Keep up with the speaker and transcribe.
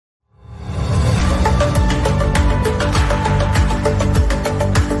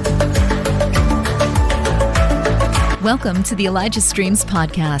Welcome to the Elijah Streams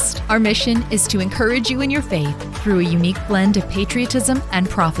podcast. Our mission is to encourage you in your faith through a unique blend of patriotism and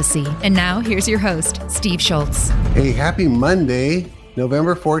prophecy. And now, here's your host, Steve Shultz. Hey, happy Monday,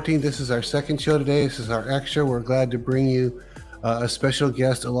 November 14th. This is our second show today. This is our extra. We're glad to bring you a special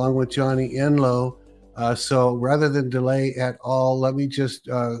guest along with Johnny Enlow. So rather than delay at all, let me just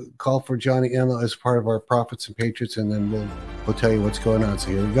call for Johnny Enlow as part of our Prophets and Patriots, and then we'll tell you what's going on.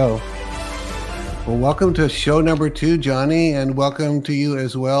 So here we go. Well, welcome to show number 2, Johnny, and welcome to you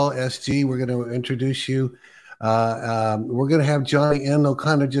as well, SG. We're going to introduce you. We're going to have Johnny Enlow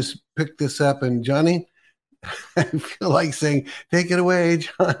kind of just pick this up. And Johnny, I feel like saying, take it away,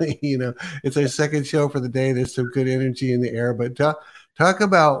 Johnny. You know, it's our second show for the day. There's some good energy in the air. But talk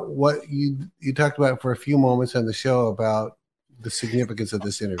about what you talked about for a few moments on the show about the significance of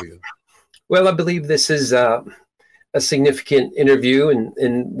this interview. Well, I believe this is a significant interview,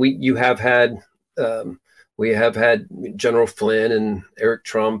 and we have had General Flynn and Eric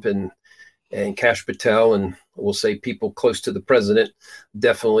Trump and Kash Patel, and we'll say people close to the president,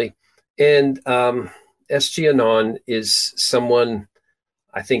 definitely. And SG Anon is someone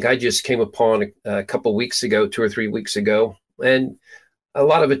I think I just came upon a couple weeks ago, 2 or 3 weeks ago, and a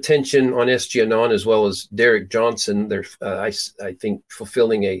lot of attention on SG Anon as well as Derek Johnson. They're I think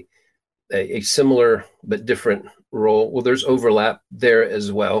fulfilling a similar but different role. Well, there's overlap there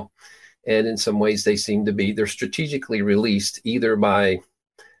as well. And in some ways they're strategically released either by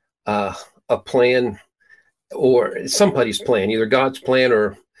a plan or somebody's plan, either God's plan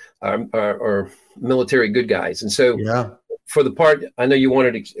or military good guys. And so for the part I know you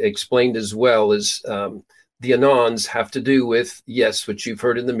wanted explained as well is the Anons have to do with, yes, what you've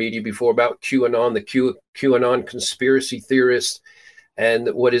heard in the media before about QAnon, the QAnon conspiracy theorists, and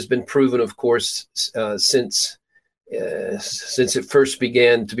what has been proven, of course, since it first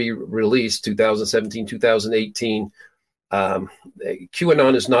began to be released, 2017, 2018,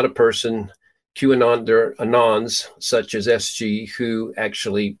 QAnon is not a person. QAnon, there are Anons, such as SG, who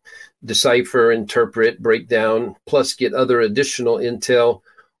actually decipher, interpret, break down, plus get other additional intel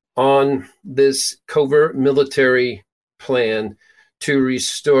on this covert military plan to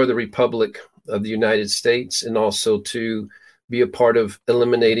restore the Republic of the United States and also to be a part of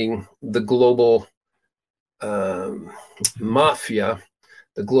eliminating the global mafia,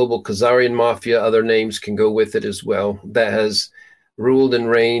 the global Khazarian mafia, other names can go with it as well, that has ruled and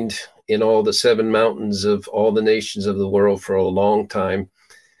reigned in all the 7 mountains of all the nations of the world for a long time.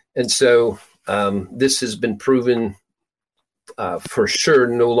 And so this has been proven for sure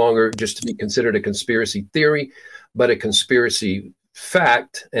no longer just to be considered a conspiracy theory, but a conspiracy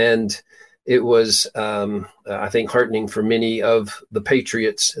fact. And it was, I think, heartening for many of the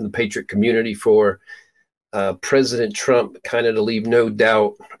patriots and the patriot community for President Trump kind of to leave no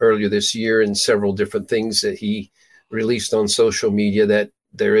doubt earlier this year in several different things that he released on social media that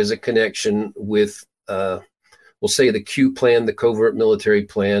there is a connection with, we'll say, the Q plan, the covert military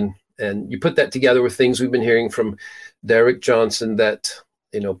plan. And you put that together with things we've been hearing from Derek Johnson that,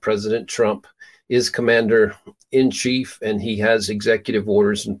 President Trump is commander-in-chief and he has executive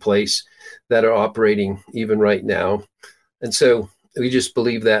orders in place that are operating even right now. And so we just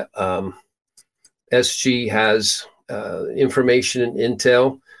believe that SG has information and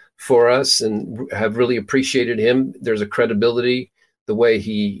intel for us and have really appreciated him. There's a credibility, the way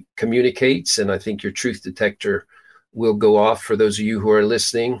he communicates, and I think your truth detector will go off for those of you who are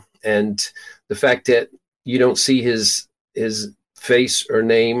listening. And the fact that you don't see his face or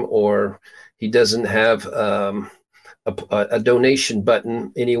name, or he doesn't have a donation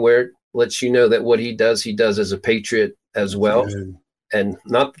button anywhere, lets you know that what he does as a patriot as well. Good. And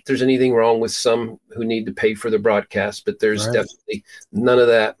not that there's anything wrong with some who need to pay for the broadcast, but there's definitely none of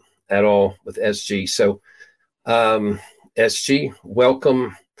that at all with SG. So, SG,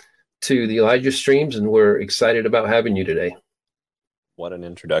 welcome to the Elijah Streams, and we're excited about having you today. What an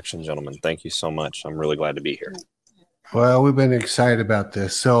introduction, gentlemen. Thank you so much. I'm really glad to be here. Well, we've been excited about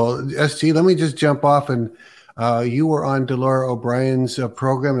this. So, SG, let me just jump off. And you were on Delora O'Brien's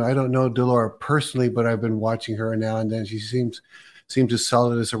program, and I don't know Delora personally, but I've been watching her now and then. She seems as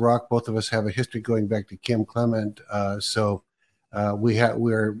solid as a rock. Both of us have a history going back to Kim Clement. So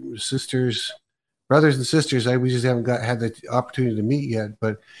we're sisters, brothers and sisters. We just haven't had the opportunity to meet yet.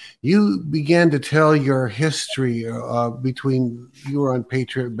 But you began to tell your history between you were on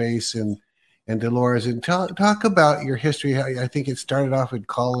Patriot Base and Dolores, and talk about your history. I think it started off in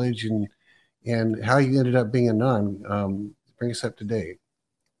college and how you ended up being a nun. Bring us up to date.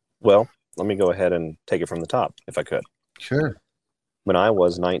 Well, let me go ahead and take it from the top, if I could. Sure. When I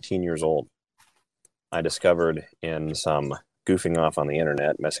was 19 years old, I discovered in some goofing off on the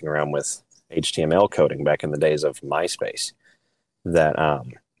internet, messing around with HTML coding back in the days of MySpace that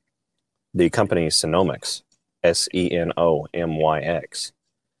the company Senomyx, Senomyx,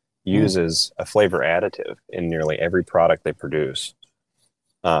 uses a flavor additive in nearly every product they produce.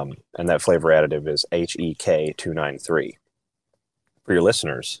 And that flavor additive is HEK293. For your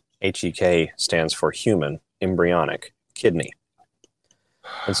listeners, HEK stands for human embryonic kidney.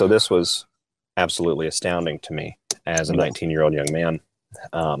 And so this was absolutely astounding to me as a 19-year-old young man.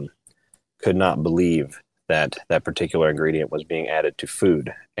 Could not believe that that particular ingredient was being added to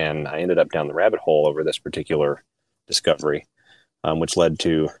food. And I ended up down the rabbit hole over this particular discovery, which led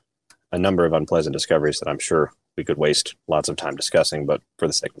to a number of unpleasant discoveries that I'm sure we could waste lots of time discussing, but for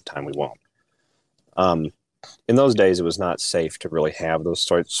the sake of time, we won't. In those days, it was not safe to really have those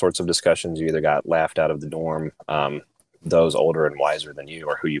sorts of discussions. You either got laughed out of the dorm. Those older and wiser than you,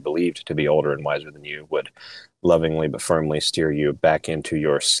 or who you believed to be older and wiser than you, would lovingly but firmly steer you back into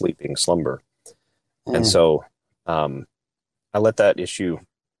your sleeping slumber. And so I let that issue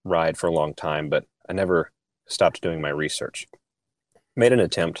ride for a long time, but I never stopped doing my research. Made an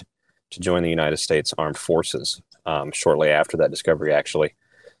attempt to join the United States Armed Forces shortly after that discovery, actually.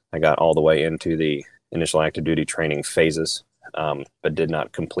 I got all the way into the initial active duty training phases, but did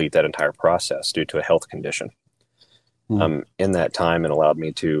not complete that entire process due to a health condition. In that time, it allowed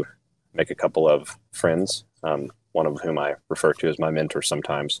me to make a couple of friends, one of whom I refer to as my mentor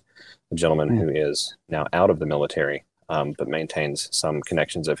sometimes, a gentleman who is now out of the military, but maintains some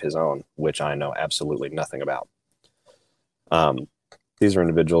connections of his own, which I know absolutely nothing about. These are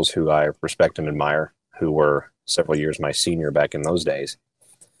individuals who I respect and admire, who were several years my senior back in those days.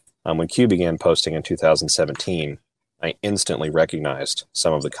 When Q began posting in 2017, I instantly recognized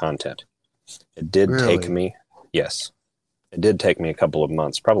some of the content. It did take me, yes, it did take me a couple of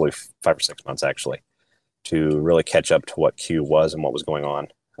months, probably 5 or 6 months actually, to really catch up to what Q was and what was going on.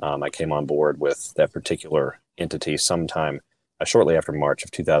 I came on board with that particular entity sometime shortly after March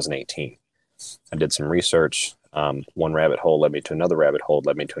of 2018. I did some research. One rabbit hole led me to another rabbit hole,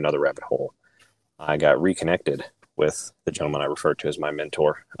 led me to another rabbit hole. I got reconnected with the gentleman I refer to as my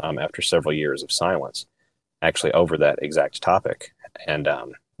mentor after several years of silence, actually over that exact topic. And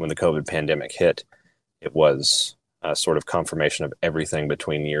when the COVID pandemic hit, it was a sort of confirmation of everything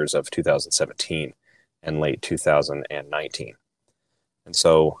between years of 2017 and late 2019. And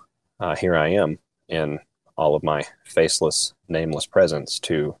so here I am in all of my faceless, nameless presence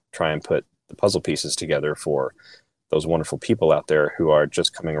to try and put the puzzle pieces together for those wonderful people out there who are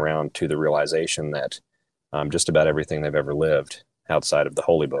just coming around to the realization that just about everything they've ever lived outside of the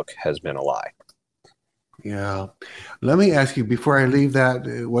Holy Book has been a lie. Yeah. Let me ask you before I leave that,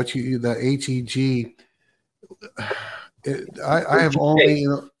 the HEG, I have only,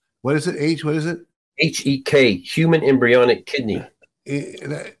 what is it? What is it? HEK, human embryonic kidney.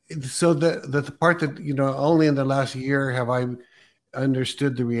 So the part that, only in the last year have I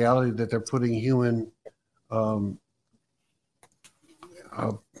understood the reality that they're putting human,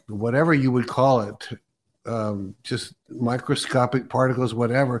 whatever you would call it, just microscopic particles,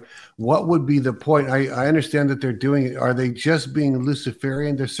 whatever. What would be the point? I understand that they're doing it. Are they just being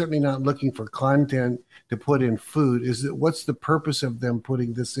Luciferian? They're certainly not looking for content to put in food. What's the purpose of them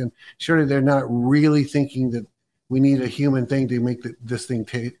putting this in? Surely they're not really thinking that we need a human thing to make this thing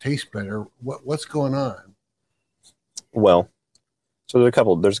taste better. What's going on? Well, so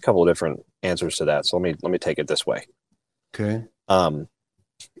there's a couple of different answers to that. So let me take it this way. Okay.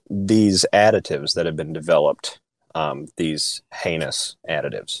 These additives that have been developed, these heinous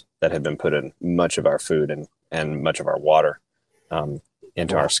additives that have been put in much of our food and much of our water,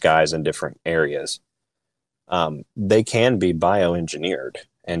 into our skies in different areas, they can be bioengineered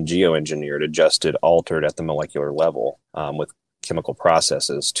and geoengineered, adjusted, altered at the molecular level with chemical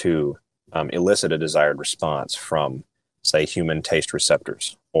processes to elicit a desired response from, say, human taste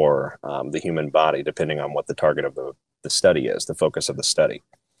receptors or the human body, depending on what the target of the study is, the focus of the study.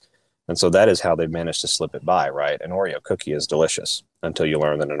 And so that is how they've managed to slip it by, right? An Oreo cookie is delicious until you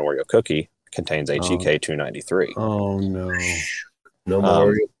learn that an Oreo cookie contains HEK293. Oh, no. No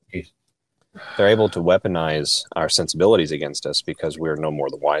more Oreo cookies. They're able to weaponize our sensibilities against us because we're no more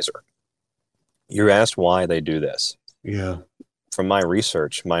the wiser. You asked why they do this. Yeah. From my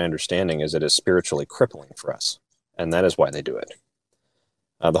research, my understanding is it is spiritually crippling for us, and that is why they do it.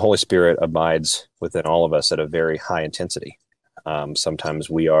 The Holy Spirit abides within all of us at a very high intensity. Sometimes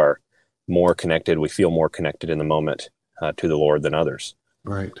we are more connected, we feel more connected in the moment to the Lord than others.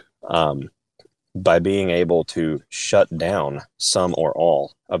 Right. By being able to shut down some or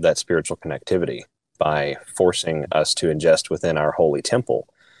all of that spiritual connectivity, by forcing us to ingest within our holy temple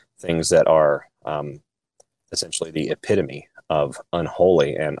things that are essentially the epitome of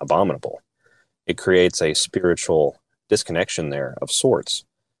unholy and abominable, it creates a spiritual disconnection there of sorts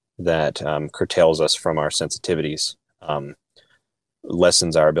that curtails us from our sensitivities,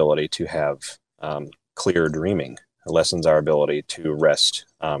 lessens our ability to have clear dreaming, lessens our ability to rest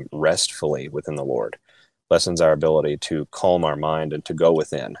restfully within the Lord, lessens our ability to calm our mind and to go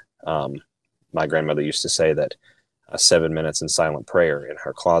within. My grandmother used to say that 7 minutes in silent prayer in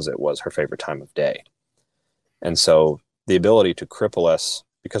her closet was her favorite time of day. And so the ability to cripple us,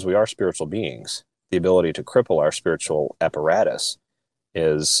 because we are spiritual beings, the ability to cripple our spiritual apparatus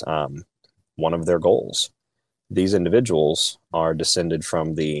is one of their goals. These individuals are descended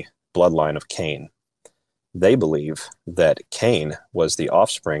from the bloodline of Cain. They believe that Cain was the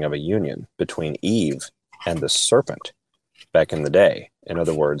offspring of a union between Eve and the serpent back in the day. In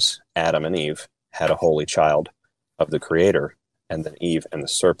other words, Adam and Eve had a holy child of the Creator, and then Eve and the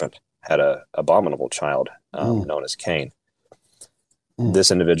serpent had an abominable child known as Cain.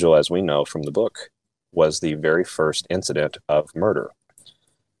 This individual, as we know from the book, was the very first incident of murder.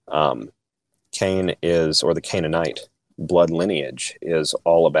 Cain is, or the Canaanite blood lineage, is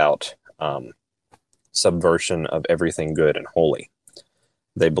all about subversion of everything good and holy.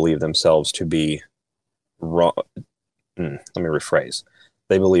 They believe themselves to be wrong. Let me rephrase.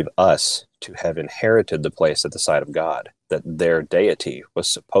 They believe us to have inherited the place at the side of God that their deity was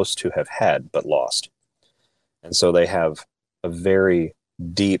supposed to have had but lost. And so they have a very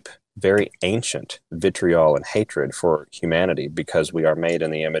deep, very ancient vitriol and hatred for humanity because we are made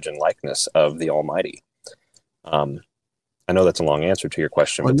in the image and likeness of the Almighty. I know that's a long answer to your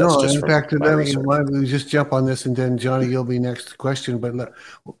question, but that's just in fact, my let me just jump on this, and then Johnny, you'll be next question. But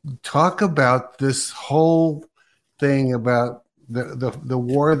talk about this whole thing about the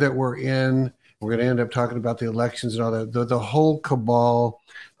war that we're in. We're going to end up talking about the elections and all that. The whole cabal.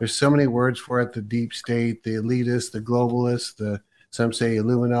 There's so many words for it: the deep state, the elitists, the globalists, some say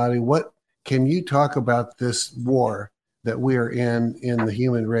Illuminati. What can you talk about this war that we are in the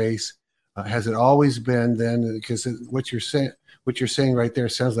human race? Has it always been then? Because what you're saying right there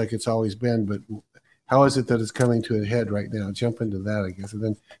sounds like it's always been, but how is it that it's coming to a head right now? Jump into that, I guess. And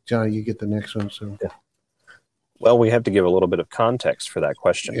then, Johnny, you get the next one. So, yeah. Well, we have to give a little bit of context for that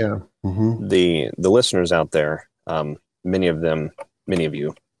question. Yeah. Mm-hmm. The listeners out there, many of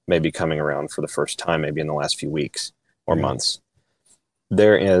you may be coming around for the first time, maybe in the last few weeks or months.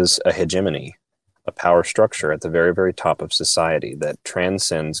 There is a hegemony, a power structure at the very, very top of society that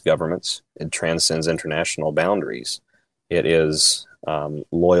transcends governments. It transcends international boundaries. It is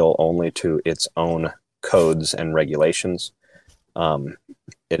loyal only to its own codes and regulations.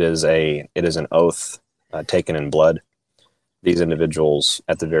 It is an oath taken in blood. These individuals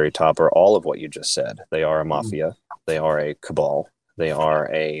at the very top are all of what you just said. They are a mafia. They are a cabal. They are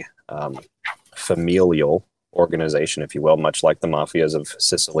a familial organization, if you will, much like the mafias of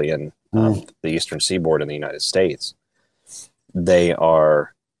Sicily and the Eastern Seaboard in the United States. They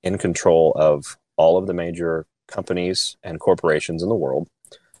are in control of all of the major companies and corporations in the world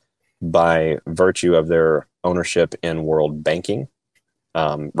by virtue of their ownership in world banking.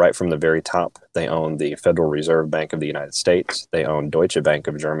 Right from the very top, they own the Federal Reserve Bank of the United States. They own Deutsche Bank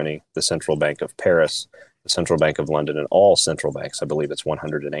of Germany, the Central Bank of Paris, the Central Bank of London, and all central banks. I believe it's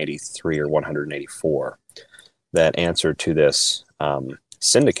 183 or 184 that answer to this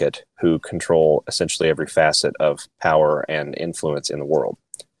syndicate who control essentially every facet of power and influence in the world.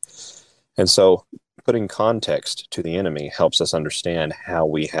 And so putting context to the enemy helps us understand how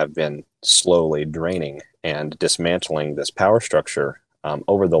we have been slowly draining and dismantling this power structure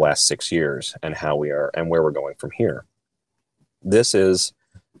over the last 6 years, and how we are and where we're going from here. This is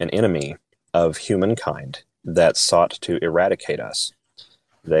an enemy of humankind that sought to eradicate us.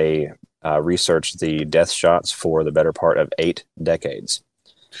 They researched the death shots for the better part of 8 decades.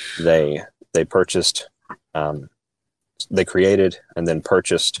 They purchased, they created and then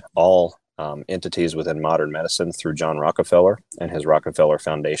purchased all entities within modern medicine through John Rockefeller and his Rockefeller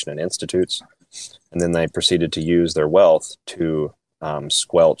Foundation and Institutes. And then they proceeded to use their wealth to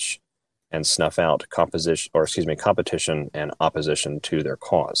squelch and snuff out competition and opposition to their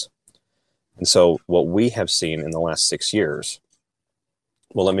cause. And so what we have seen in the last 6 years,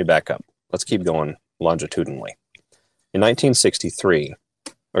 well, let me back up. Let's keep going longitudinally. In 1960,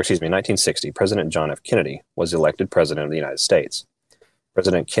 President John F. Kennedy was elected president of the United States.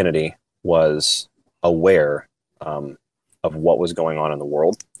 President Kennedy was aware of what was going on in the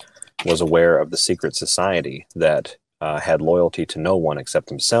world, was aware of the secret society that had loyalty to no one except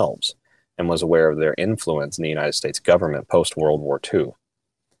themselves, and was aware of their influence in the United States government post-World War II.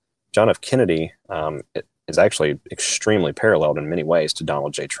 John F. Kennedy is actually extremely paralleled in many ways to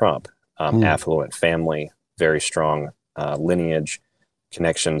Donald J. Trump. Affluent family, very strong lineage,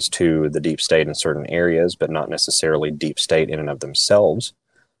 connections to the deep state in certain areas, but not necessarily deep state in and of themselves.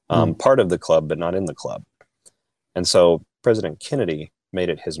 Part of the club, but not in the club. And so President Kennedy made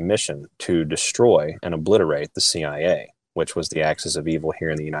it his mission to destroy and obliterate the CIA, which was the axis of evil here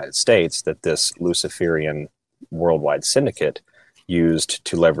in the United States that this Luciferian worldwide syndicate used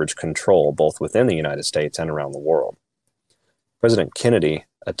to leverage control both within the United States and around the world. President Kennedy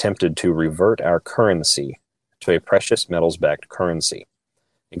attempted to revert our currency to a precious metals-backed currency.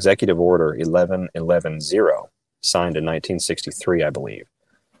 Executive Order 11110, signed in 1963, I believe,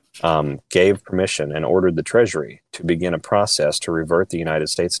 gave permission and ordered the Treasury to begin a process to revert the United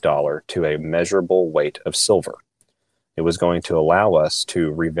States dollar to a measurable weight of silver. It was going to allow us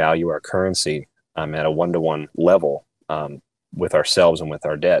to revalue our currency at a one-to-one level with ourselves and with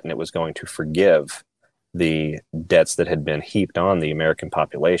our debt, and it was going to forgive the debts that had been heaped on the American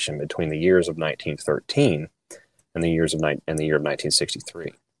population between the years of 1913 and the year of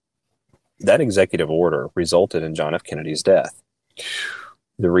 1963. That executive order resulted in John F. Kennedy's death.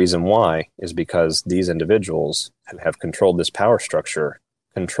 The reason why is because these individuals who have controlled this power structure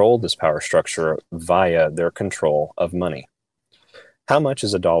via their control of money. How much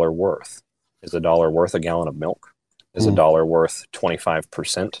is a dollar worth? Is a dollar worth a gallon of milk? Is a dollar worth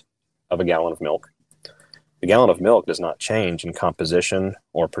 25% of a gallon of milk? A gallon of milk does not change in composition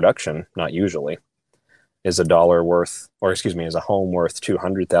or production, not usually. Is a home worth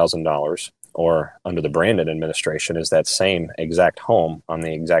 $200,000? Or under the Brandon administration, is that same exact home on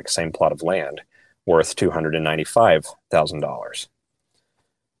the exact same plot of land worth $295,000?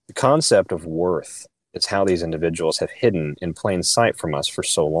 The concept of worth is how these individuals have hidden in plain sight from us for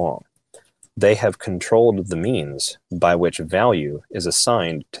so long. They have controlled the means by which value is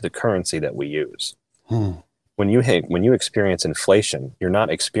assigned to the currency that we use. When you experience inflation, you're not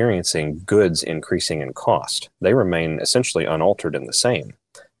experiencing goods increasing in cost. They remain essentially unaltered and the same.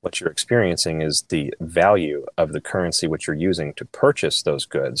 What you're experiencing is the value of the currency which you're using to purchase those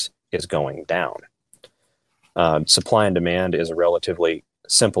goods is going down. Supply and demand is a relatively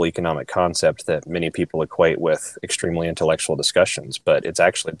simple economic concept that many people equate with extremely intellectual discussions, but it's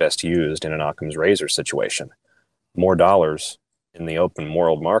actually best used in an Occam's razor situation. More dollars in the open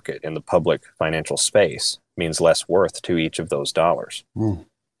world market, in the public financial space, means less worth to each of those dollars.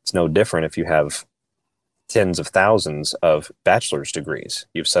 It's no different if you have tens of thousands of bachelor's degrees.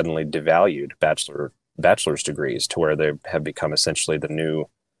 You've suddenly devalued bachelor's degrees to where they have become essentially the new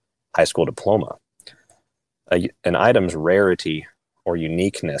high school diploma. An item's rarity or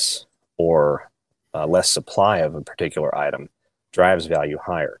uniqueness or less supply of a particular item drives value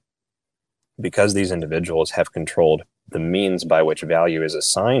higher. Because these individuals have controlled the means by which value is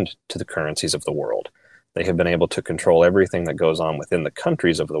assigned to the currencies of the world, they have been able to control everything that goes on within the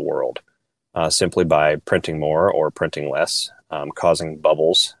countries of the world simply by printing more or printing less, causing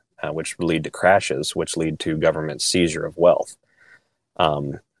bubbles, which lead to crashes, which lead to government seizure of wealth.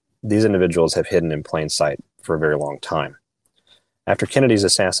 These individuals have hidden in plain sight for a very long time. After Kennedy's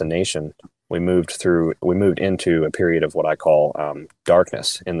assassination, we moved into a period of what I call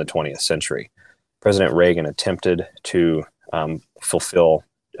darkness in the 20th century. President Reagan attempted to fulfill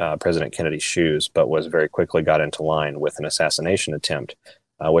President Kennedy's shoes, but was very quickly got into line with an assassination attempt,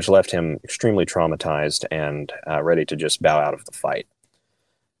 which left him extremely traumatized and ready to just bow out of the fight.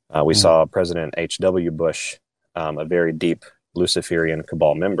 We saw President H.W. Bush, a very deep Luciferian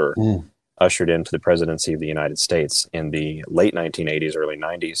cabal member, ushered into the presidency of the United States in the late 1980s, early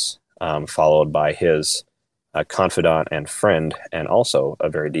 90s, followed by his confidant and friend, and also a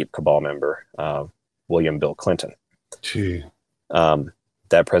very deep cabal member, William Bill Clinton.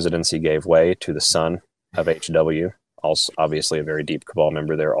 That presidency gave way to the son of H.W., also obviously a very deep cabal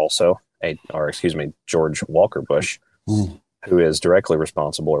member there also, George Walker Bush, who is directly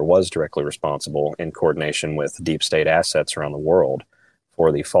responsible or was directly responsible in coordination with deep state assets around the world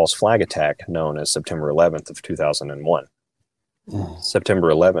for the false flag attack known as September 11th of 2001.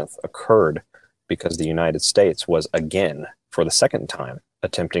 September 11th occurred because the United States was again, for the second time,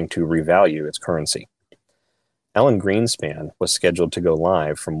 attempting to revalue its currency. Alan Greenspan was scheduled to go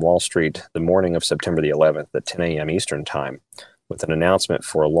live from Wall Street the morning of September the 11th at 10 a.m. Eastern Time with an announcement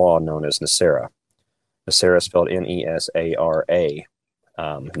for a law known as NESARA. NESARA spelled N-E-S-A-R-A,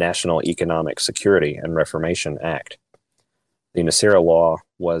 National Economic Security and Reformation Act. The NESARA law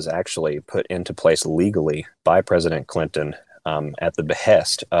was actually put into place legally by President Clinton at the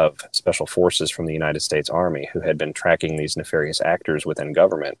behest of special forces from the United States Army who had been tracking these nefarious actors within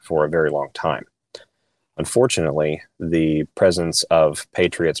government for a very long time. Unfortunately, the presence of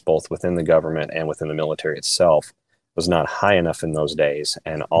patriots both within the government and within the military itself was not high enough in those days,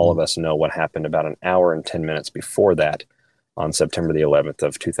 and all of us know what happened about an hour and 10 minutes before that on September the 11th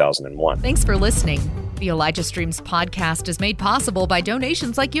of 2001. Thanks for listening. The Elijah Streams podcast is made possible by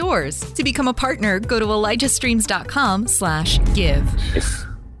donations like yours. To become a partner, go to ElijahStreams.com/give. If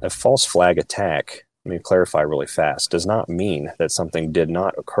a false flag attack, let me clarify really fast, does not mean that something did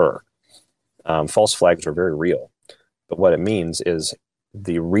not occur. False flags are very real. But what it means is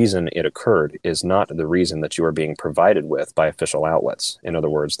the reason it occurred is not the reason that you are being provided with by official outlets. In other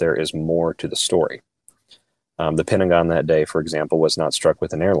words, there is more to the story. The Pentagon that day, for example, was not struck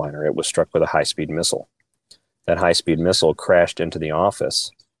with an airliner. It was struck with a high-speed missile. That high-speed missile crashed into the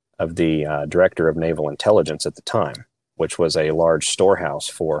office of the Director of Naval Intelligence at the time, which was a large storehouse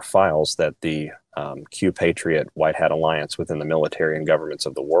for files that the Q-Patriot White Hat Alliance within the military and governments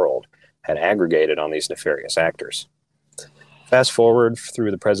of the world had aggregated on these nefarious actors. Fast forward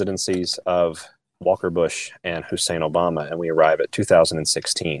through the presidencies of Walker Bush and Hussein Obama, and we arrive at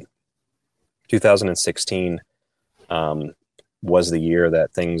 2016. 2016 was the year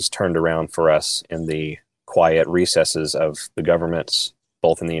that things turned around for us in the quiet recesses of the governments,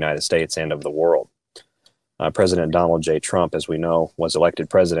 both in the United States and of the world. President Donald J. Trump, as we know, was elected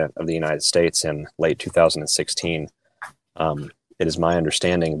president of the United States in late 2016. It is my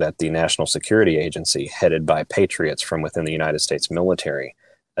understanding that the National Security Agency, headed by Patriots from within the United States military,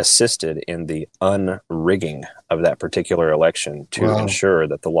 assisted in the unrigging of that particular election to ensure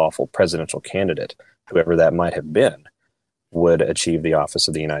that the lawful presidential candidate, whoever that might have been, would achieve the office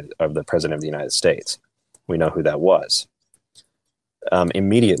of the President of the United States. We know who that was.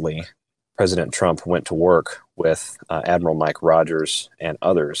 Immediately, President Trump went to work with Admiral Mike Rogers and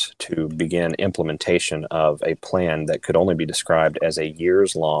others to begin implementation of a plan that could only be described as a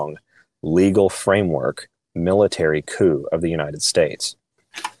years-long legal framework military coup of the United States.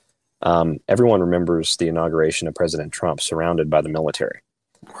 Everyone remembers the inauguration of President Trump surrounded by the military.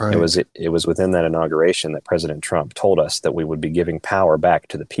 Right. It was within that inauguration that President Trump told us that we would be giving power back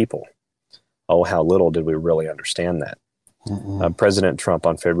to the people. Oh, how little did we really understand that. President Trump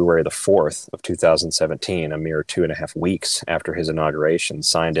on February the 4th of 2017, a mere 2.5 weeks after his inauguration,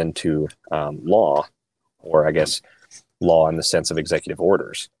 signed into law, or I guess law in the sense of executive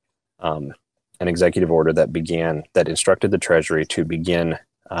orders, an executive order that instructed the Treasury to begin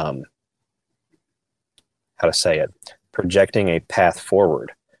projecting a path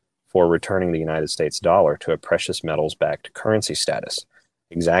forward for returning the United States dollar to a precious metals-backed currency status,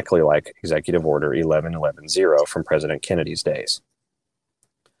 exactly like Executive Order 11110 from President Kennedy's days.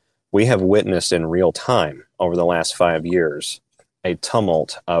 We have witnessed in real time over the last 5 years a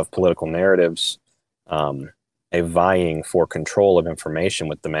tumult of political narratives, a vying for control of information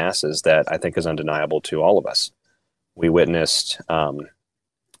with the masses that I think is undeniable to all of us. We witnessed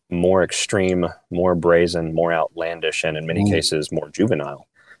more extreme, more brazen, more outlandish, and in many cases more juvenile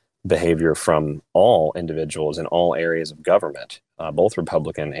behavior from all individuals in all areas of government, both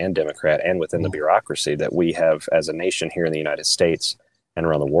Republican and Democrat, and within the bureaucracy that we have as a nation here in the United States and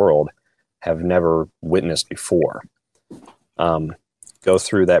around the world have never witnessed before. Go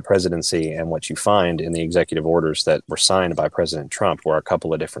through that presidency, and what you find in the executive orders that were signed by President Trump were a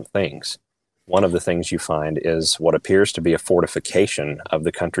couple of different things. One of the things you find is what appears to be a fortification of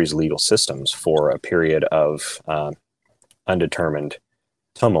the country's legal systems for a period of undetermined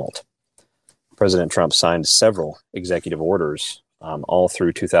tumult. President Trump signed several executive orders all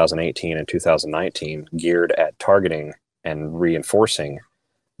through 2018 and 2019 geared at targeting and reinforcing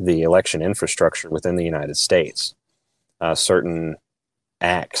the election infrastructure within the United States. Certain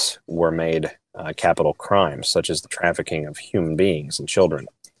acts were made capital crimes, such as the trafficking of human beings and children.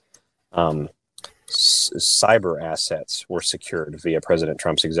 Cyber assets were secured via President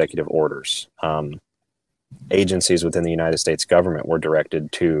Trump's executive orders. Agencies within the United States government were directed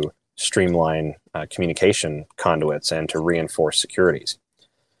to streamline communication conduits and to reinforce securities.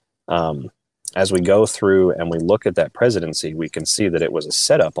 As we go through and we look at that presidency, we can see that it was a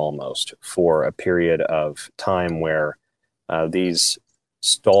setup almost for a period of time where these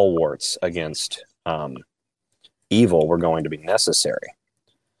stalwarts against evil were going to be necessary.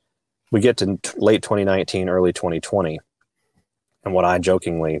 We get to late 2019, early 2020, and what I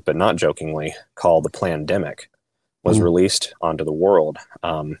jokingly, but not jokingly, call the plandemic was released onto the world,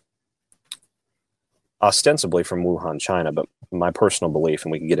 ostensibly from Wuhan, China, but my personal belief,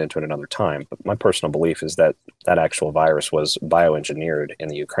 and we can get into it another time, but my personal belief is that that actual virus was bioengineered in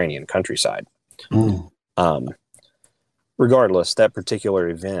the Ukrainian countryside. Regardless, that particular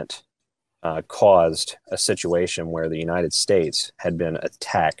event caused a situation where the United States had been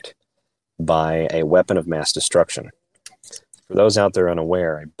attacked by a weapon of mass destruction. For those out there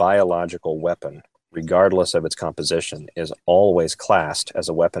unaware, a biological weapon regardless of its composition, is always classed as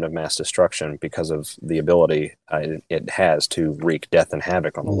a weapon of mass destruction because of the ability it has to wreak death and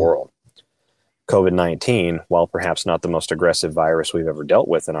havoc on the world. COVID-19, while perhaps not the most aggressive virus we've ever dealt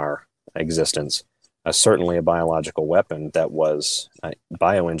with in our existence, certainly a biological weapon that was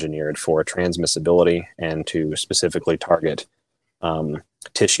bioengineered for transmissibility and to specifically target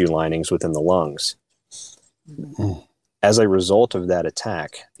tissue linings within the lungs. As a result of that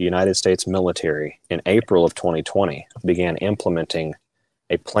attack, the United States military in April of 2020 began implementing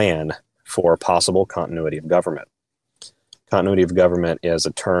a plan for possible continuity of government. Continuity of government is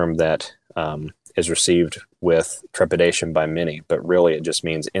a term that is received with trepidation by many, but really it just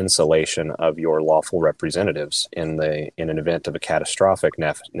means insulation of your lawful representatives in an event of a catastrophic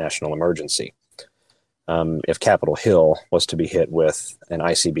national emergency. If Capitol Hill was to be hit with an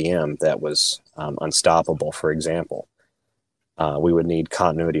ICBM that was unstoppable, for example, we would need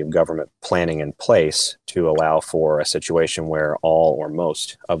continuity of government planning in place to allow for a situation where all or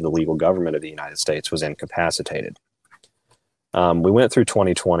most of the legal government of the United States was incapacitated. We went through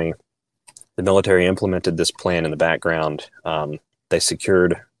 2020. The military implemented this plan in the background. They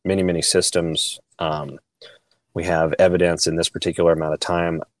secured many, many systems. We have evidence in this particular amount of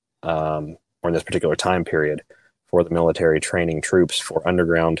time, or in this particular time period, for the military training troops for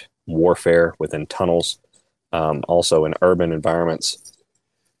underground warfare within tunnels, also in urban environments.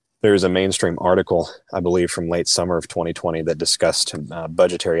 There's a mainstream article, I believe, from late summer of 2020 that discussed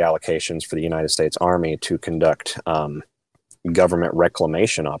budgetary allocations for the United States Army to conduct government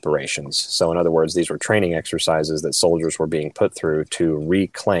reclamation operations. So in other words, these were training exercises that soldiers were being put through to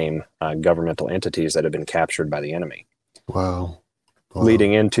reclaim governmental entities that had been captured by the enemy. Wow.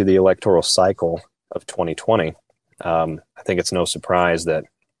 Leading into the electoral cycle of 2020, I think it's no surprise that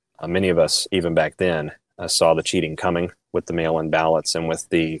many of us, even back then, saw the cheating coming with the mail-in ballots and with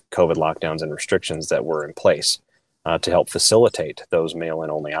the COVID lockdowns and restrictions that were in place to help facilitate those mail-in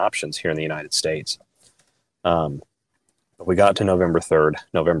only options here in the United States. We got to November 3rd,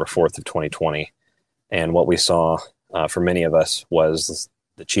 November 4th of 2020, and what we saw for many of us was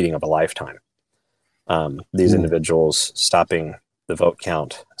the cheating of a lifetime. These individuals stopping the vote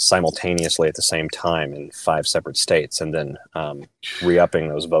count simultaneously at the same time in 5 separate states, and then re-upping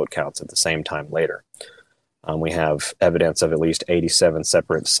those vote counts at the same time later. We have evidence of at least 87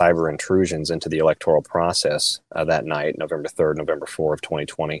 separate cyber intrusions into the electoral process that night, November 3rd, November 4th of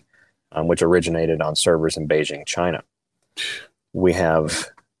 2020, which originated on servers in Beijing, China. We have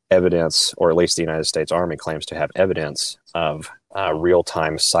evidence, or at least the United States Army claims to have evidence of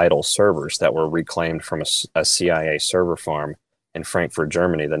real-time Seidel servers that were reclaimed from a CIA server farm in Frankfurt,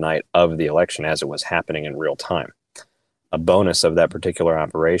 Germany, the night of the election as it was happening in real time. A bonus of that particular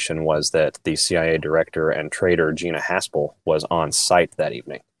operation was that the CIA director and traitor Gina Haspel was on site that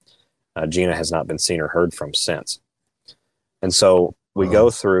evening. Gina has not been seen or heard from since. And so we go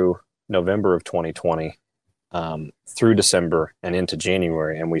through November of 2020, through December and into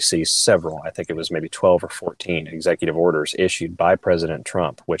January, and we see several, I think it was maybe 12 or 14 executive orders issued by President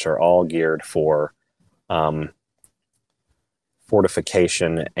Trump, which are all geared for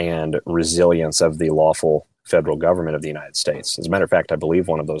fortification and resilience of the lawful federal government of the United States. As a matter of fact, I believe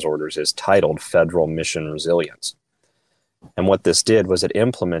one of those orders is titled Federal Mission Resilience. And what this did was it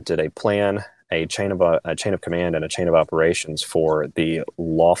implemented a plan, a chain of command and a chain of operations for the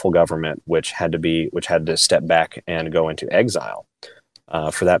lawful government, which had to step back and go into exile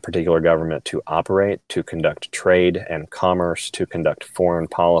for that particular government to operate, to conduct trade and commerce, to conduct foreign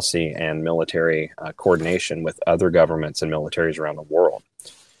policy and military coordination with other governments and militaries around the world.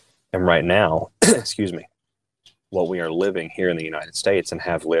 And right now, excuse me, what we are living here in the United States and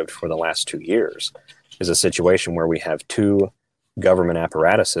have lived for the last 2 years is a situation where we have 2 government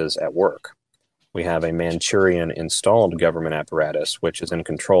apparatuses at work. We have a Manchurian installed government apparatus, which is in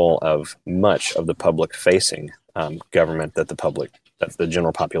control of much of the public-facing government that the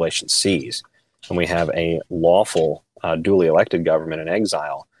general population sees. And we have a lawful, duly elected government in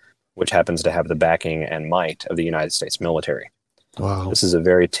exile, which happens to have the backing and might of the United States military. Wow. This is a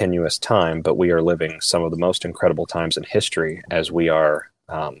very tenuous time, but we are living some of the most incredible times in history as we are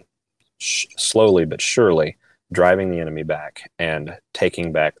slowly but surely driving the enemy back and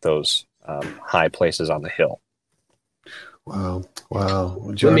taking back those high places on the hill. Wow.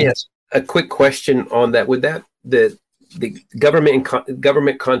 John? Let me ask a quick question on that. Would that the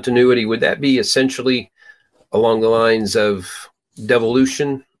government continuity, would that be essentially along the lines of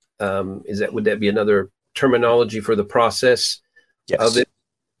devolution? Would that be another terminology for the process? Yes.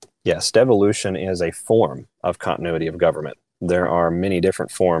 Yes, devolution is a form of continuity of government. There are many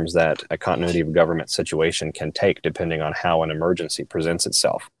different forms that a continuity of government situation can take depending on how an emergency presents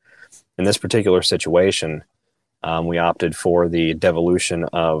itself. In this particular situation, we opted for the devolution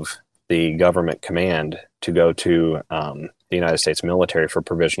of the government command to go to the United States military for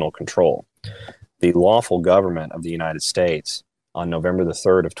provisional control. The lawful government of the United States on November the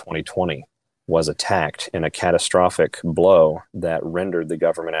 3rd of 2020 was attacked in a catastrophic blow that rendered the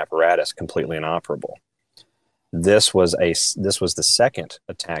government apparatus completely inoperable. This was the second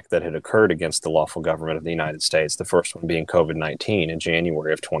attack that had occurred against the lawful government of the United States, the first one being COVID-19 in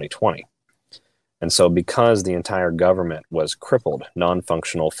January of 2020. And so because the entire government was crippled,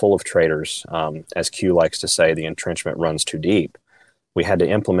 non-functional, full of traitors, as Q likes to say, the entrenchment runs too deep, we had to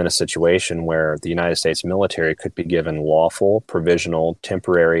implement a situation where the United States military could be given lawful, provisional,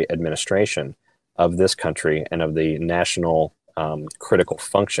 temporary administration of this country and of the national critical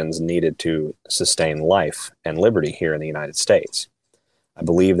functions needed to sustain life and liberty here in the United States. I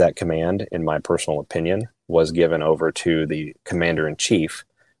believe that command, in my personal opinion, was given over to the commander-in-chief,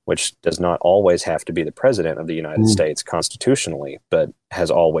 which does not always have to be the president of the United States constitutionally, but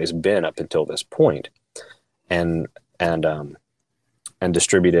has always been up until this point, and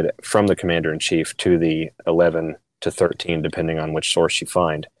distributed from the commander-in-chief to the 11 to 13, depending on which source you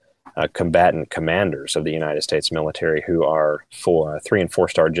find, combatant commanders of the United States military, who are 3- and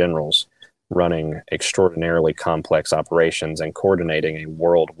 4-star generals running extraordinarily complex operations and coordinating a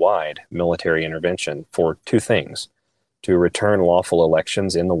worldwide military intervention for two things: to return lawful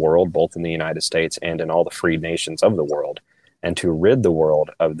elections in the world, both in the United States and in all the free nations of the world, and to rid the world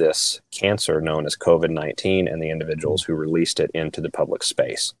of this cancer known as COVID-19 and the individuals who released it into the public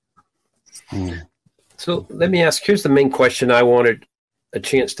space. So let me ask, here's the main question I wanted a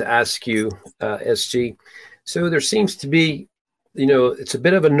chance to ask you, SG. So there seems to be, it's a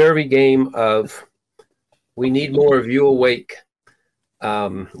bit of a nervy game of, we need more of you awake.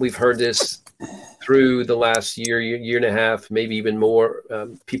 We've heard this through the last year and a half, maybe even more.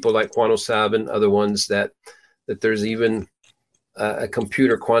 People like Juan Osab, other ones that there's even a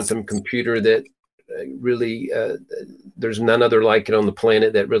quantum computer that really, there's none other like it on the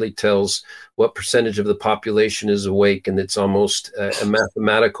planet, that really tells what percentage of the population is awake. And it's almost a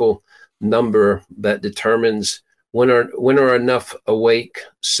mathematical number that determines when are enough awake,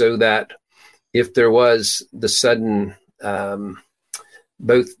 so that if there was the sudden,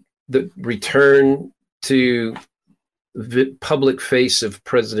 both the return to the public face of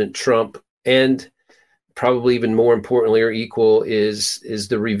President Trump, and probably even more importantly or equal is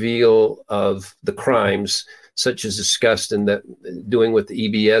the reveal of the crimes, such as discussed in that doing with the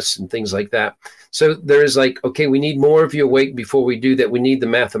EBS and things like that. So there is okay, we need more of you awake before we do that. We need the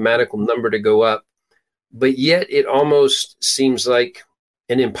mathematical number to go up. But yet it almost seems like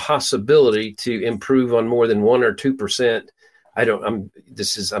an impossibility to improve on more than 1 or 2%.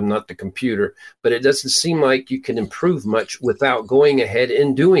 I'm not the computer, but it doesn't seem like you can improve much without going ahead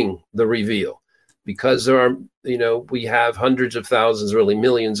and doing the reveal, because there are, we have hundreds of thousands, really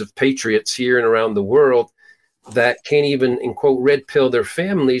millions of patriots here and around the world that can't even, in quote, red pill their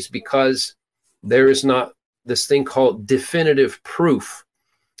families because there is not this thing called definitive proof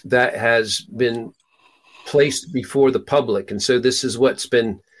that has been placed before the public. And so this is what's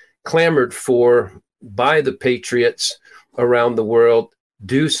been clamored for by the patriots around the world.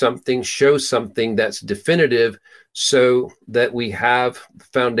 Do something, show something that's definitive, so that we have the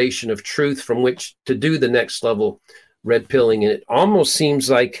foundation of truth from which to do the next level red pilling. And it almost seems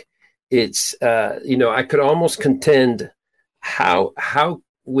like it's, I could almost contend how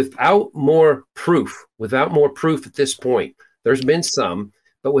without more proof at this point, there's been some,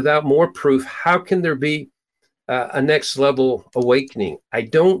 but without more proof, how can there be a next level awakening? I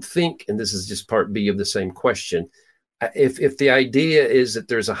don't think, and this is just part B of the same question, if the idea is that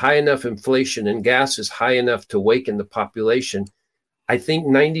there's a high enough inflation and gas is high enough to awaken the population, I think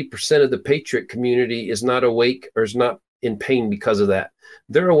 90% of the patriot community is not awake or is not in pain because of that.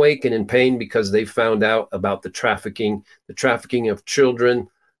 They're awake and in pain because they found out about the trafficking of children,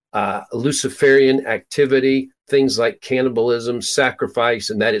 Luciferian activity, things like cannibalism, sacrifice,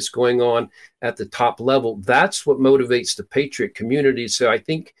 and that it's going on at the top level. That's what motivates the patriot community. So I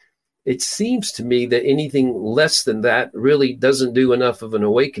think it seems to me that anything less than that really doesn't do enough of an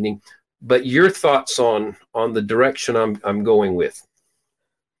awakening. But your thoughts on the direction I'm going with?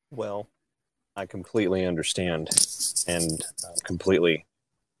 Well, I completely understand and completely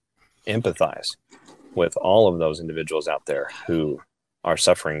empathize with all of those individuals out there who are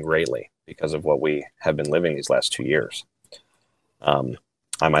suffering greatly because of what we have been living these last 2 years.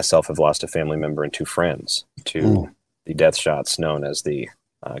 I myself have lost a family member and 2 friends to the death shots known as the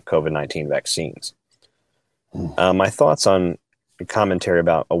COVID-19 vaccines. My thoughts on commentary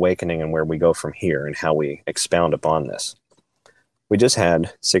about awakening and where we go from here and how we expound upon this. We just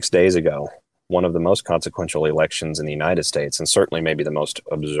had 6 days ago one of the most consequential elections in the United States, and certainly maybe the most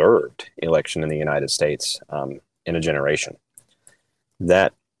observed election in the United States in a generation.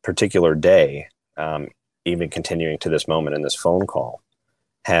 That particular day, even continuing to this moment in this phone call,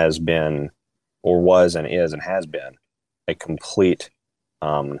 has been, or was and is and has been, a complete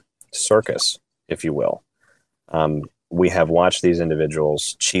circus, if you will. We have watched these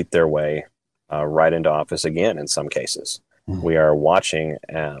individuals cheat their way right into office again in some cases. Mm-hmm. We are watching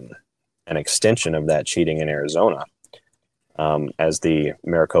an extension of that cheating in Arizona as the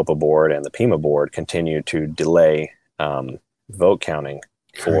Maricopa board and the Pima board continue to delay vote counting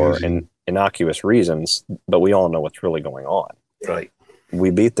for innocuous reasons, but we all know what's really going on. Right.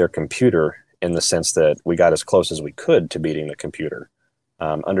 We beat their computer in the sense that we got as close as we could to beating the computer,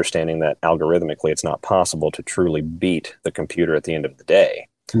 understanding that algorithmically it's not possible to truly beat the computer at the end of the day.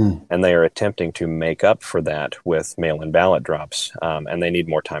 And they are attempting to make up for that with mail-in ballot drops, and they need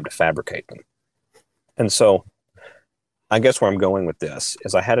more time to fabricate them. And so I guess where I'm going with this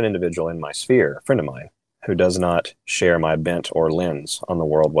is I had an individual in my sphere, a friend of mine, who does not share my bent or lens on the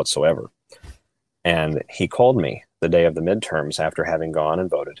world whatsoever. And he called me the day of the midterms after having gone and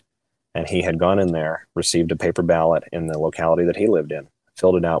voted. And he had gone in there, received a paper ballot in the locality that he lived in,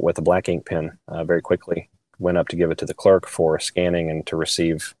 filled it out with a black ink pen very quickly, went up to give it to the clerk for scanning and to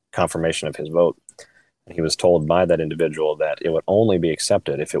receive confirmation of his vote. And he was told by that individual that it would only be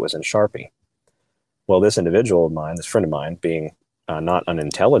accepted if it was in Sharpie. Well, this individual of mine, this friend of mine, being not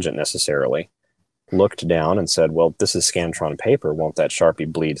unintelligent necessarily, looked down and said, well, this is Scantron paper. Won't that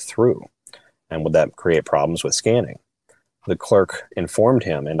Sharpie bleed through? And would that create problems with scanning? The clerk informed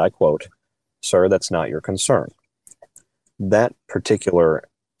him, and I quote, "Sir, that's not your concern." That particular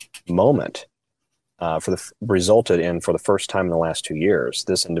moment resulted in, for the first time in the last 2 years,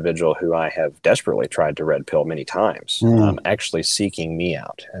 this individual who I have desperately tried to red pill many times, actually seeking me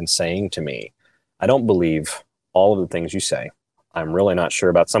out and saying to me, I don't believe all of the things you say. I'm really not sure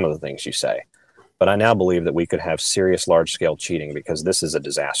about some of the things you say, but I now believe that we could have serious large-scale cheating because this is a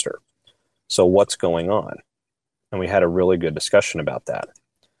disaster. So what's going on? And we had a really good discussion about that.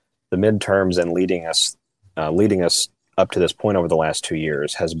 The midterms and leading us up to this point over the last 2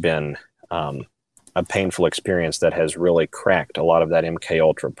 years has been a painful experience that has really cracked a lot of that MK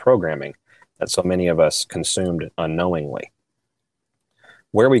Ultra programming that so many of us consumed unknowingly.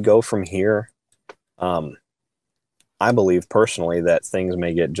 Where we go from here, I believe personally that things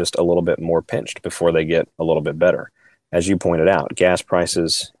may get just a little bit more pinched before they get a little bit better. As you pointed out, gas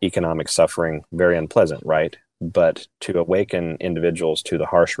prices, economic suffering, very unpleasant, right? But to awaken individuals to the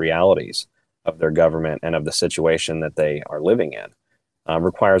harsh realities of their government and of the situation that they are living in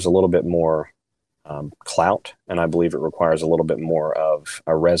requires a little bit more clout, and I believe it requires a little bit more of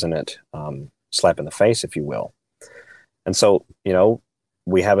a resonant slap in the face, if you will. And so,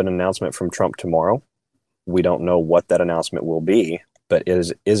 we have an announcement from Trump tomorrow. We don't know what that announcement will be, but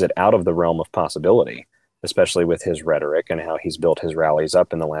is it out of the realm of possibility, especially with his rhetoric and how he's built his rallies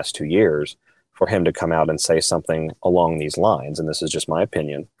up in the last 2 years, for him to come out and say something along these lines? And this is just my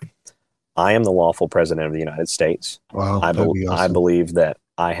opinion. I am the lawful president of the United States. Wow, I believe that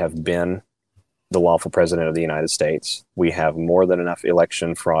I have been the lawful president of the United States. We have more than enough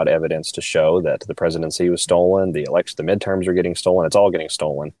election fraud evidence to show that the presidency was stolen, the midterms are getting stolen, it's all getting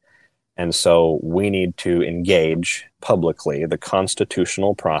stolen. And so we need to engage publicly the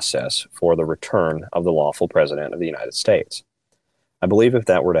constitutional process for the return of the lawful president of the United States. I believe if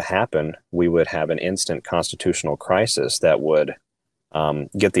that were to happen, we would have an instant constitutional crisis that would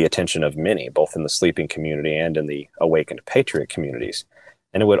get the attention of many, both in the sleeping community and in the awakened patriot communities.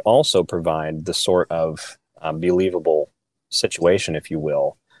 And it would also provide the sort of believable situation, if you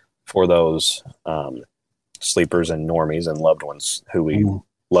will, for those sleepers and normies and loved ones who we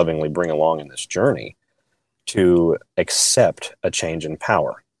lovingly bring along in this journey to accept a change in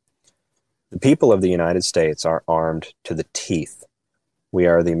power. The people of the United States are armed to the teeth. We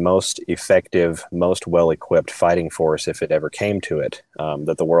are the most effective, most well-equipped fighting force, if it ever came to it,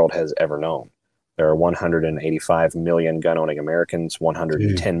 that the world has ever known. There are 185 million gun-owning Americans.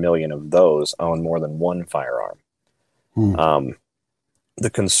 110 million of those own more than one firearm. The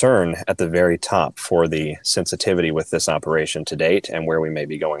concern at the very top for the sensitivity with this operation to date and where we may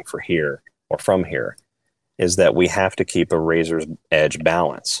be going from here is that we have to keep a razor's edge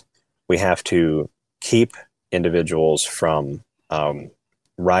balance. We have to keep individuals from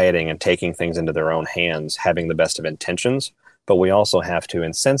rioting and taking things into their own hands, having the best of intentions, but we also have to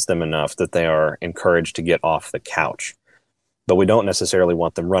incense them enough that they are encouraged to get off the couch. But we don't necessarily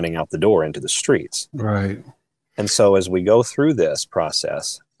want them running out the door into the streets. Right. And so as we go through this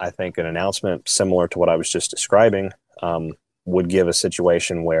process, I think an announcement similar to what I was just describing would give a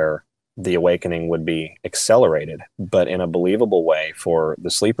situation where the awakening would be accelerated, but in a believable way for the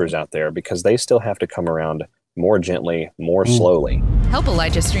sleepers out there, because they still have to come around more gently, more slowly. Help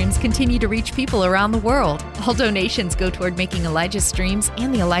Elijah Streams continue to reach people around the world. All donations go toward making Elijah Streams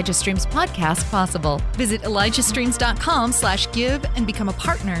and the Elijah Streams podcast possible. Visit ElijahStreams.com/give and become a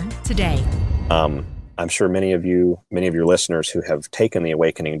partner today. I'm sure many of your listeners who have taken the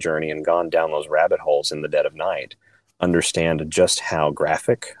awakening journey and gone down those rabbit holes in the dead of night understand just how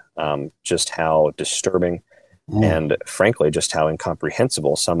graphic, just how disturbing, and frankly, just how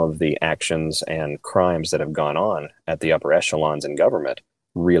incomprehensible some of the actions and crimes that have gone on at the upper echelons in government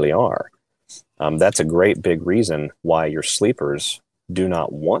really are. That's a great big reason why your sleepers do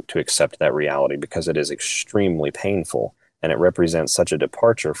not want to accept that reality, because it is extremely painful and it represents such a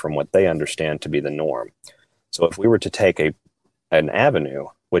departure from what they understand to be the norm. So if we were to take an avenue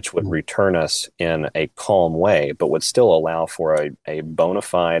which would return us in a calm way, but would still allow for a bona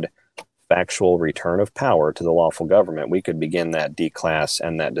fide factual return of power to the lawful government, we could begin that declass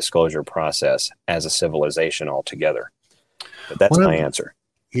and that disclosure process as a civilization altogether. But that's my answer.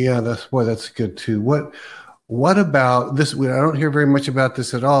 Yeah, that's good too. What about this? I don't hear very much about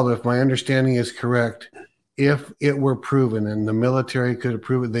this at all, but if my understanding is correct, if it were proven and the military could have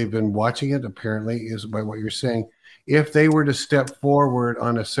proven, they've been watching it apparently, is by what you're saying, if they were to step forward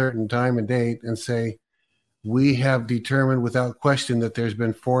on a certain time and date and say, we have determined without question that there's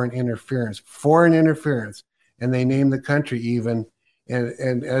been foreign interference, and they name the country even,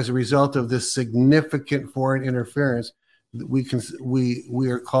 and as a result of this significant foreign interference, we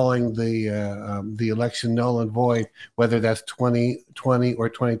are calling the election null and void, whether that's 2020 or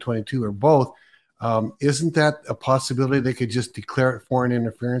 2022 or both. Isn't that a possibility? They could just declare it foreign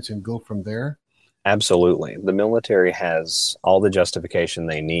interference and go from there? Absolutely. The military has all the justification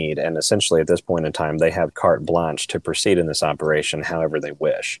they need, and essentially at this point in time, they have carte blanche to proceed in this operation however they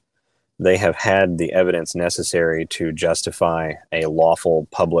wish. They have had the evidence necessary to justify a lawful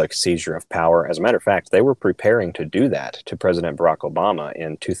public seizure of power. As a matter of fact, they were preparing to do that to President Barack Obama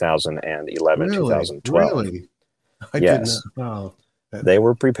in 2011, 2012. Really? Yes. Didn't know. They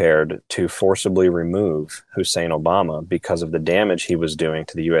were prepared to forcibly remove Hussein Obama because of the damage he was doing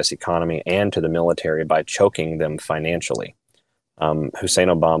to the U.S. economy and to the military by choking them financially. Hussein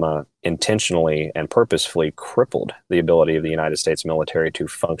Obama intentionally and purposefully crippled the ability of the United States military to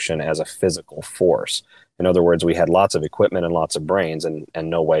function as a physical force. In other words, we had lots of equipment and lots of brains and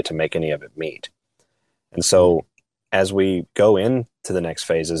no way to make any of it meet. And so as we go into the next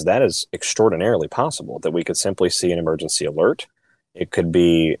phases, that is extraordinarily possible, that we could simply see an emergency alert. It could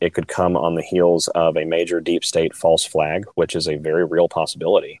come on the heels of a major deep state false flag, which is a very real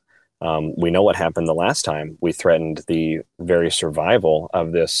possibility. We know what happened the last time we threatened the very survival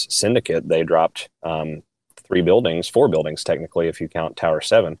of this syndicate. They dropped 4 buildings technically, if you count Tower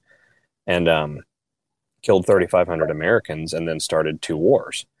 7, and killed 3,500 Americans and then started 2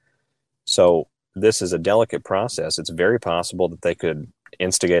 wars. So this is a delicate process. It's very possible that they could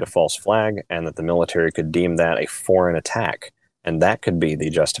instigate a false flag and that the military could deem that a foreign attack. And that could be the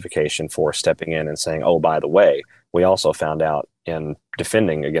justification for stepping in and saying, oh, by the way, we also found out in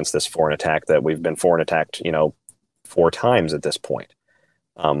defending against this foreign attack that we've been foreign attacked, 4 times at this point.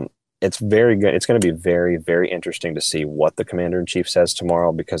 It's very good. It's going to be very, very interesting to see what the commander-in-chief says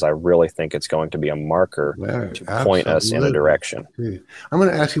tomorrow, because I really think it's going to be a marker to point us in a direction. I'm going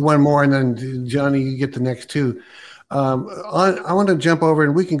to ask you one more, and then Johnny, you get the next 2. I want to jump over,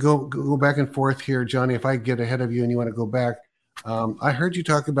 and we can go back and forth here, Johnny, if I get ahead of you and you want to go back. I heard you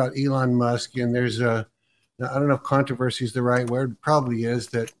talk about Elon Musk, and there's I don't know if controversy is the right word, probably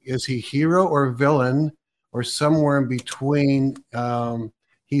is he hero or villain or somewhere in between?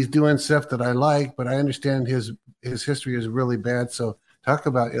 He's doing stuff that I like, but I understand his history is really bad. So talk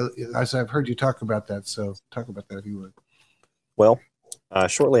about, as I've heard you talk about that. So talk about that if you would. Well,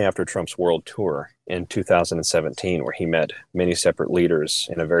 shortly after Trump's world tour in 2017, where he met many separate leaders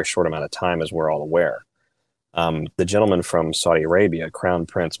in a very short amount of time, as we're all aware, the gentleman from Saudi Arabia, Crown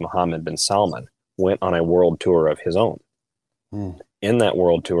Prince Mohammed bin Salman, went on a world tour of his own. In that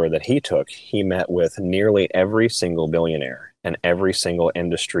world tour that he took, he met with nearly every single billionaire and every single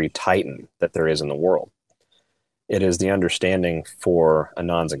industry titan that there is in the world. It is the understanding for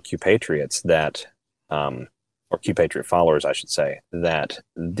Anons and Q Patriots that, or Q Patriot followers, I should say, that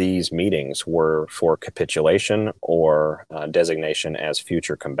these meetings were for capitulation or designation as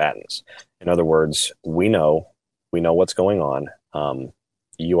future combatants. In other words, we know what's going on.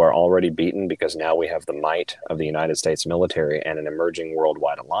 You are already beaten because now we have the might of the United States military and an emerging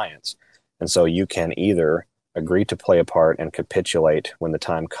worldwide alliance. And so you can either agree to play a part and capitulate when the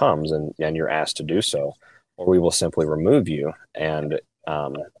time comes and you're asked to do so, or we will simply remove you and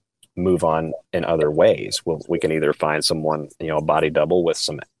move on in other ways. We can either find someone, a body double with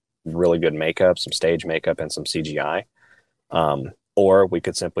some really good makeup, some stage makeup, and some CGI, or we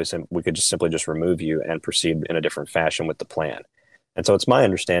could simply just remove you and proceed in a different fashion with the plan. And so it's my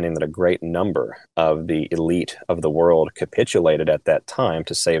understanding that a great number of the elite of the world capitulated at that time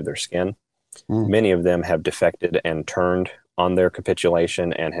to save their skin. Many of them have defected and turned on their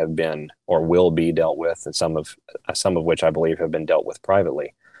capitulation and have been or will be dealt with, and some of which I believe have been dealt with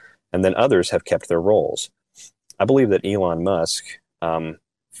privately. And then others have kept their roles. I believe that Elon Musk,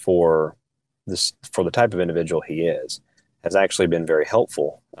 for the type of individual he is, has actually been very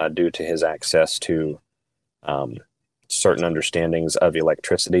helpful due to his access to certain understandings of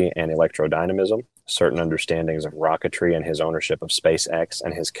electricity and electrodynamism, certain understandings of rocketry and his ownership of SpaceX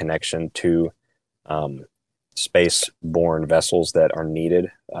and his connection to space-borne vessels that are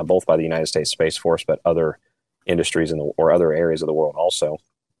needed both by the United States Space Force, but other industries or other areas of the world also.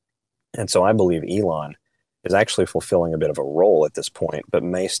 And so I believe Elon is actually fulfilling a bit of a role at this point, but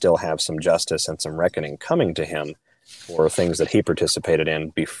may still have some justice and some reckoning coming to him for things that he participated in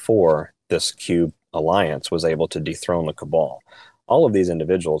before this Cube alliance was able to dethrone the cabal. All of these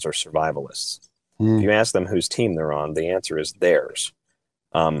individuals are survivalists. If you ask them whose team they're on, the answer is theirs.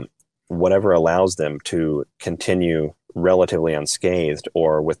 Whatever allows them to continue relatively unscathed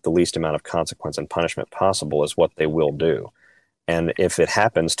or with the least amount of consequence and punishment possible is what they will do. And if it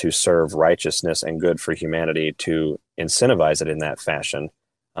happens to serve righteousness and good for humanity to incentivize it in that fashion,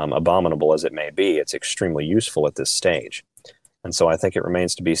 abominable as it may be, it's extremely useful at this stage. And so I think it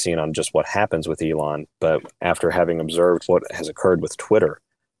remains to be seen on just what happens with Elon. But after having observed what has occurred with Twitter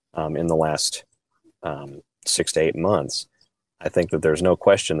in the last 6 to 8 months, I think that there's no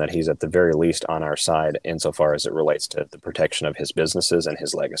question that he's at the very least on our side insofar as it relates to the protection of his businesses and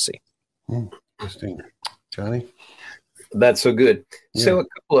his legacy. Interesting. Johnny? That's so good. Yeah. So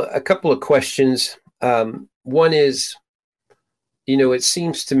a couple of questions. One is, it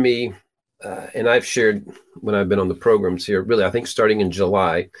seems to me, and I've shared when I've been on the programs here, really, I think starting in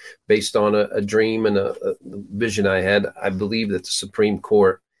July, based on a dream and a vision I had, I believe that the Supreme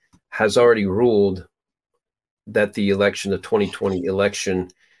Court has already ruled that the 2020 election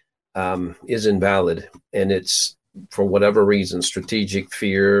is invalid. And it's, for whatever reason, strategic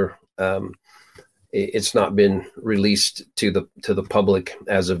fear, it's not been released to the public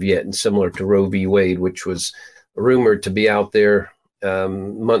as of yet. And similar to Roe v. Wade, which was rumored to be out there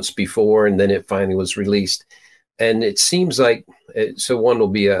months before, and then it finally was released. And it seems like, so one will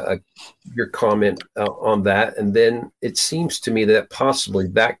be your comment on that. And then it seems to me that possibly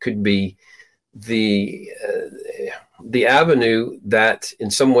that could be the avenue that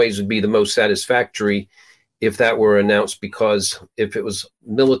in some ways would be the most satisfactory if that were announced, because if it was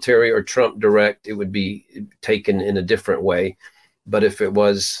military or Trump direct, it would be taken in a different way. But if it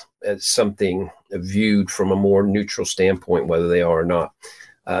was something viewed from a more neutral standpoint, whether they are or not,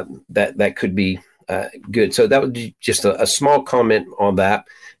 that could be good. So that would be just a small comment on that.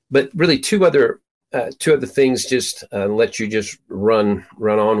 But really, two other things, just let you just run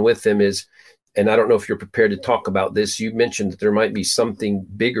on with them is, and I don't know if you're prepared to talk about this. You mentioned that there might be something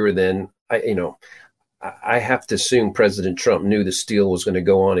bigger than I have to assume President Trump knew the steal was going to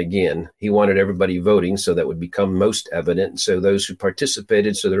go on again. He wanted everybody voting, so that would become most evident. So those who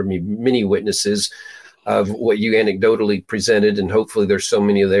participated, so there would be many witnesses of what you anecdotally presented, and hopefully there's so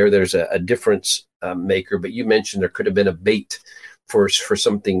many there's a difference maker. But you mentioned there could have been a bait for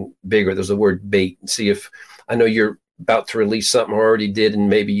something bigger. There's a word bait. See if, I know you're about to release something or already did, and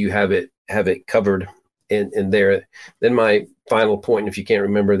maybe you have it covered in there. Then my final point, if you can't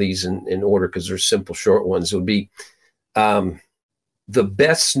remember these in order, because they're simple, short ones, would be the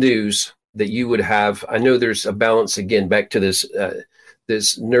best news that you would have. I know there's a balance, again, back to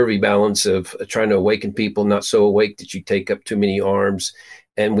this nervy balance of trying to awaken people, not so awake that you take up too many arms.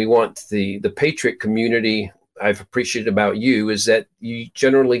 And we want the Patriot community, I've appreciated about you, is that you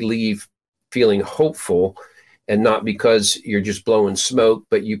generally leave feeling hopeful, and not because you're just blowing smoke,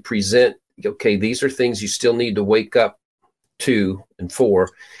 but you present, okay, these are things you still need to wake up to and for,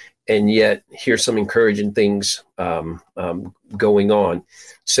 and yet here's some encouraging things going on.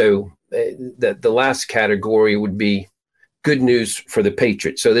 So the last category would be good news for the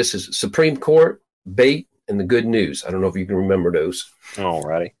Patriots. So this is Supreme Court, bait, and the good news. I don't know if you can remember those. All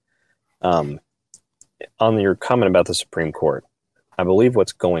righty. On your comment about the Supreme Court, I believe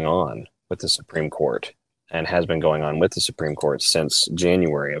what's going on with the Supreme Court, and has been going on with the Supreme Court since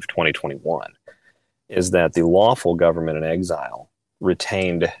January of 2021, is that the lawful government in exile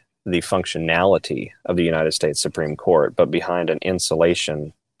retained the functionality of the United States Supreme Court, but behind an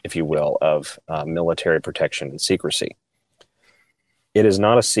insulation if you will, of military protection and secrecy. It is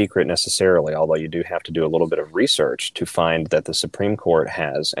not a secret necessarily, although you do have to do a little bit of research to find that the Supreme Court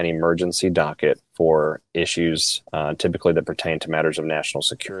has an emergency docket for issues typically that pertain to matters of national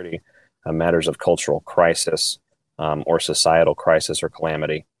security, matters of cultural crisis, or societal crisis or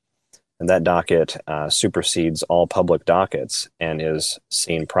calamity. And that docket supersedes all public dockets and is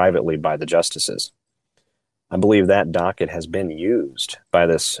seen privately by the justices. I believe that docket has been used by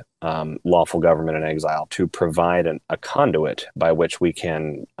this lawful government in exile to provide a conduit by which we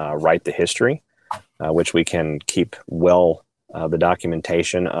can write the history, which we can keep the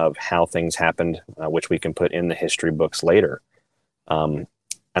documentation of how things happened, which we can put in the history books later. And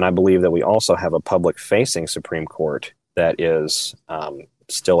I believe that we also have a public-facing Supreme Court that is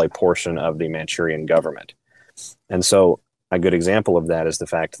still a portion of the Manchurian government. And so a good example of that is the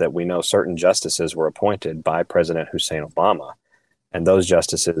fact that we know certain justices were appointed by President Hussein Obama, and those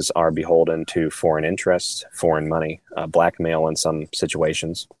justices are beholden to foreign interests, foreign money, blackmail in some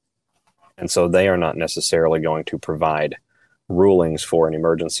situations. And so they are not necessarily going to provide rulings for an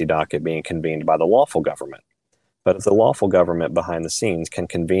emergency docket being convened by the lawful government. But if the lawful government behind the scenes can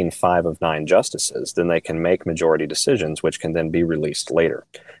convene 5 of 9 justices, then they can make majority decisions, which can then be released later.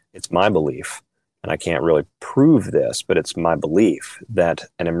 It's my belief, and I can't really prove this, but it's my belief that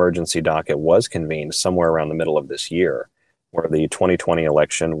an emergency docket was convened somewhere around the middle of this year, where the 2020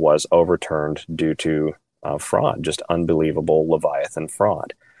 election was overturned due to fraud, just unbelievable Leviathan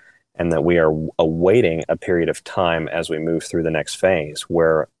fraud. And that we are awaiting a period of time as we move through the next phase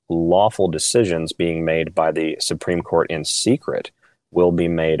where lawful decisions being made by the Supreme Court in secret will be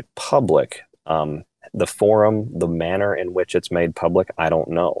made public. The forum, the manner in which it's made public, I don't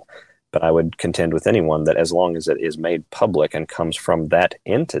know. But I would contend with anyone that as long as it is made public and comes from that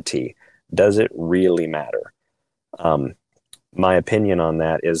entity, does it really matter? My opinion on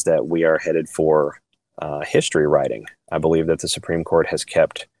that is that we are headed for history writing. I believe that the Supreme Court has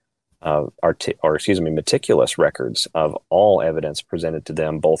kept meticulous records of all evidence presented to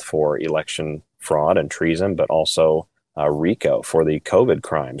them, both for election fraud and treason, but also RICO for the COVID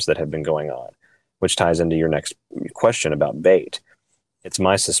crimes that have been going on, which ties into your next question about bait. It's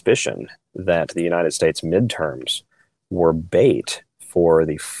my suspicion that the United States midterms were bait for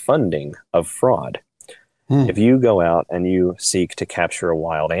the funding of fraud. If you go out and you seek to capture a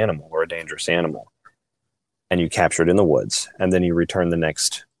wild animal or a dangerous animal, and you capture it in the woods, and then you return the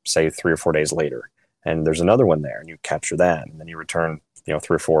next, say, 3 or 4 days later, and there's another one there, and you capture that, and then you return, 3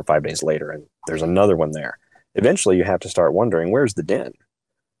 or 4 or 5 days later, and there's another one there. Eventually, you have to start wondering, where's the den?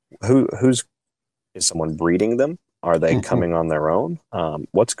 Is someone breeding them? Are they coming on their own?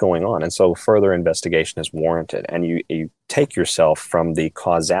 What's going on? And so further investigation is warranted. And you take yourself from the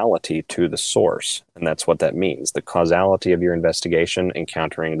causality to the source. And that's what that means. The causality of your investigation,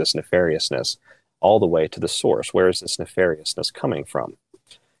 encountering this nefariousness, all the way to the source. Where is this nefariousness coming from?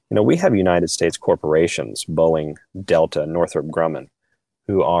 We have United States corporations, Boeing, Delta, Northrop Grumman,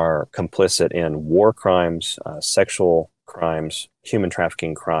 who are complicit in war crimes, sexual crimes, human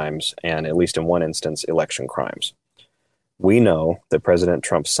trafficking crimes, and at least in one instance, election crimes. We know that President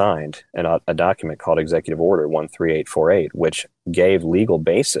Trump signed a document called Executive Order 13848, which gave legal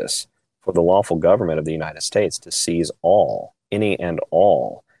basis for the lawful government of the United States to seize any and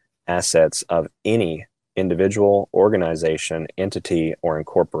all assets of any individual, organization, entity, or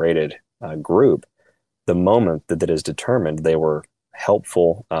incorporated group the moment that it is determined they were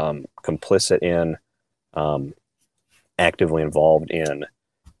helpful, complicit in, actively involved in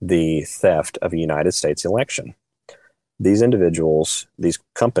the theft of a United States election. These individuals, these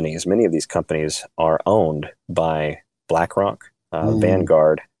companies, many of these companies are owned by BlackRock,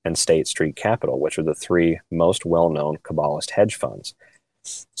 Vanguard, and State Street Capital, which are the 3 most well-known Kabbalist hedge funds.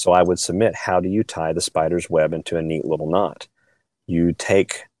 So I would submit, how do you tie the spider's web into a neat little knot? You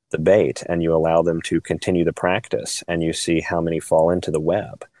take the bait and you allow them to continue the practice, and you see how many fall into the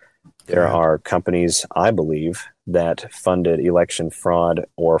web. There are companies, I believe, that funded election fraud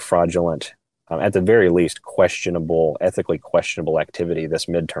or fraudulent, at the very least, ethically questionable activity this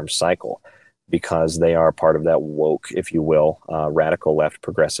midterm cycle, because they are part of that woke, if you will, radical left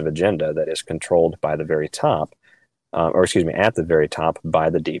progressive agenda that is controlled by the very top, at the very top by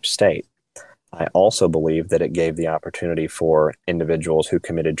the deep state. I also believe that it gave the opportunity for individuals who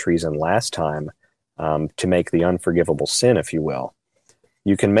committed treason last time to make the unforgivable sin, if you will.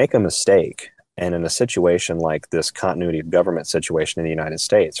 You can make a mistake, and in a situation like this continuity of government situation in the United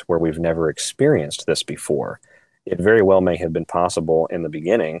States, where we've never experienced this before, it very well may have been possible in the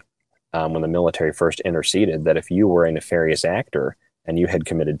beginning, when the military first interceded, that if you were a nefarious actor and you had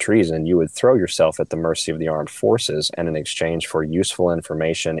committed treason, you would throw yourself at the mercy of the armed forces, and in exchange for useful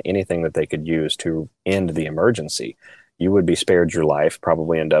information, anything that they could use to end the emergency, you would be spared your life,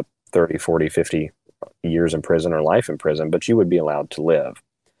 probably end up 30, 40, 50 years in prison or life in prison, but you would be allowed to live.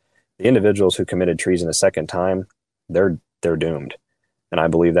 The individuals who committed treason a second time, they're doomed. And I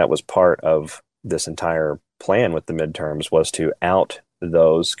believe that was part of this entire plan with the midterms, was to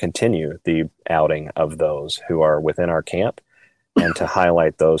continue the outing of those who are within our camp, and to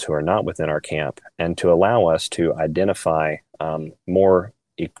highlight those who are not within our camp, and to allow us to identify more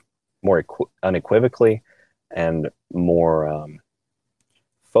unequivocally and more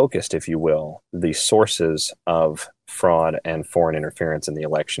focused, if you will, the sources of fraud and foreign interference in the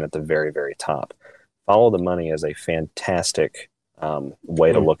election at the very, very top. Follow the money is a fantastic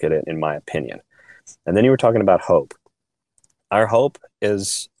way to look at it, in my opinion. And then you were talking about hope. Our hope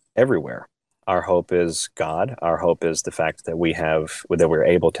is everywhere. Our hope is God. Our hope is the fact that we're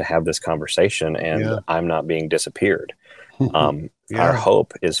able to have this conversation, and I'm not being disappeared. Our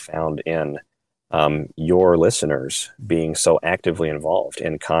hope is found in your listeners being so actively involved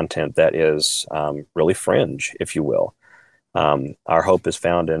in content that is really fringe, if you will. Our hope is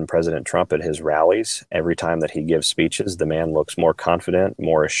found in President Trump at his rallies. Every time that he gives speeches, the man looks more confident,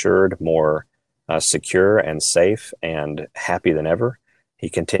 more assured, more secure and safe and happy than ever. He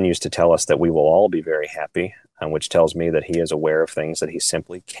continues to tell us that we will all be very happy, which tells me that he is aware of things that he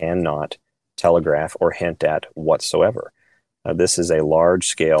simply cannot telegraph or hint at whatsoever. This is a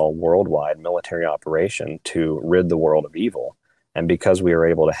large-scale, worldwide military operation to rid the world of evil. And because we are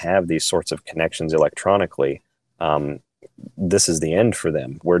able to have these sorts of connections electronically, this is the end for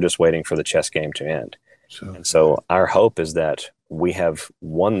them. We're just waiting for the chess game to end. So our hope is that we have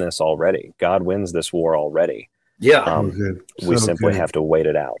won this already. God wins this war already. Yeah. We simply have to wait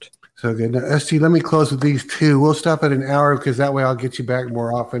it out. So good. Now, SG, let me close with these two. We'll stop at an hour because that way I'll get you back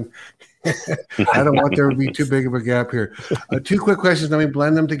more often. I don't want there to be too big of a gap here. Two quick questions. Let me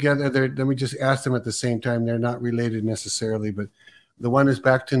blend them together. Let me just ask them at the same time. They're not related necessarily, but the one is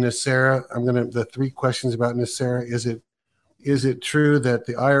back to NESARA. The three questions about NESARA. Is it true that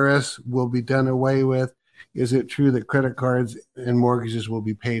the IRS will be done away with? Is it true that credit cards and mortgages will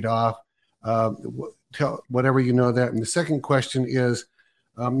be paid off? Tell whatever you know that. And the second question is,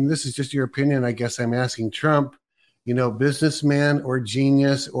 this is just your opinion. I guess I'm asking Trump, businessman or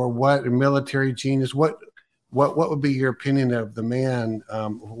genius or what, military genius, what would be your opinion of the man,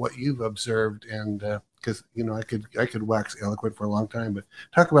 what you've observed? And because, I could wax eloquent for a long time, but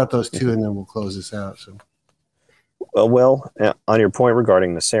talk about those two and then we'll close this out. So. Well, on your point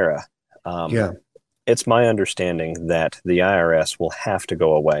regarding NESARA, it's my understanding that the IRS will have to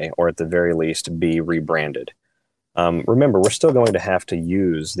go away, or at the very least be rebranded. Remember, we're still going to have to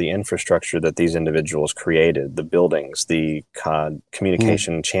use the infrastructure that these individuals created, the buildings, the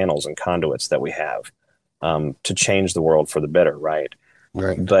communication channels and conduits that we have to change the world for the better, right?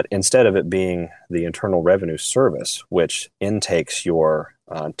 Right. But instead of it being the Internal Revenue Service, which intakes your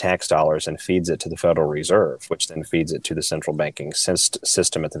tax dollars and feeds it to the Federal Reserve, which then feeds it to the central banking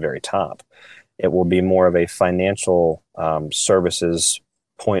system at the very top, it will be more of a financial services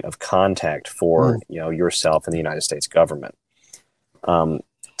point of contact for yourself and the United States government.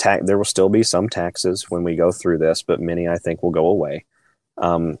 There will still be some taxes when we go through this, but many I think will go away.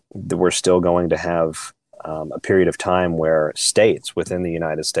 We're still going to have a period of time where states within the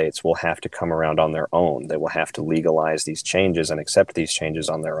United States will have to come around on their own. They will have to legalize these changes and accept these changes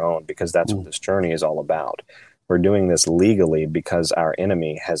on their own, because that's what this journey is all about. We're doing this legally because our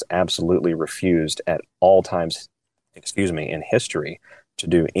enemy has absolutely refused at all times, in history, to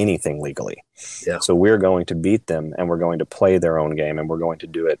do anything legally. Yeah. So we're going to beat them, and we're going to play their own game, and we're going to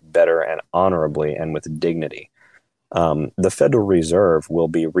do it better and honorably and with dignity. The Federal Reserve will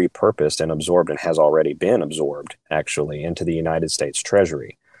be repurposed and absorbed, and has already been absorbed, actually, into the United States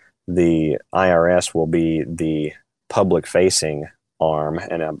Treasury. The IRS will be the public-facing arm,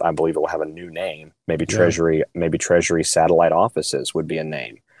 and I believe it will have a new name. Maybe Treasury Satellite Offices would be a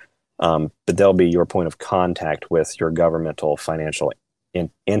name. But they'll be your point of contact with your governmental financial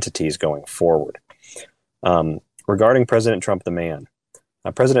entities going forward. Regarding President Trump, the man.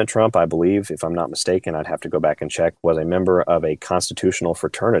 President Trump, I believe, if I'm not mistaken, I'd have to go back and check, was a member of a constitutional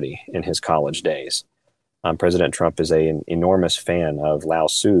fraternity in his college days. President Trump is an enormous fan of Lao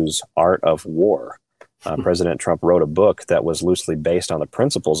Tzu's Art of War. President Trump wrote a book that was loosely based on the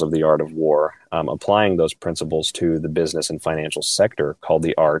principles of the art of war, applying those principles to the business and financial sector, called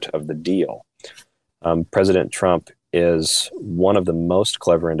The Art of the Deal. President Trump is one of the most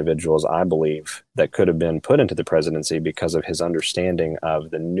clever individuals, I believe, that could have been put into the presidency because of his understanding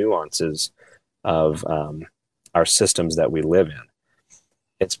of the nuances of our systems that we live in.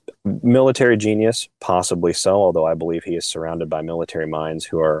 Military genius, possibly so, although I believe he is surrounded by military minds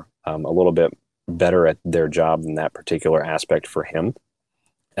who are a little bit better at their job than that particular aspect for him.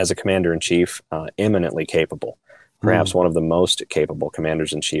 As a commander-in-chief, eminently capable, perhaps one of the most capable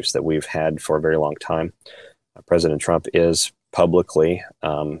commanders-in-chiefs that we've had for a very long time. President Trump is publicly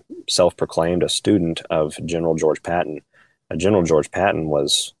self-proclaimed a student of General George Patton. General George Patton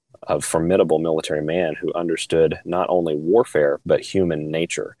was a formidable military man who understood not only warfare, but human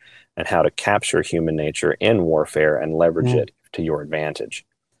nature and how to capture human nature in warfare and leverage it to your advantage.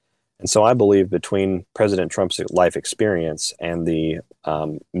 And so I believe between President Trump's life experience and the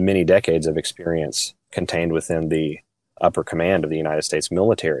many decades of experience contained within the upper command of the United States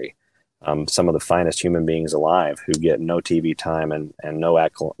military, some of the finest human beings alive who get no TV time and no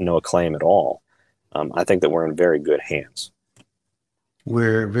acclaim at all, I think that we're in very good hands.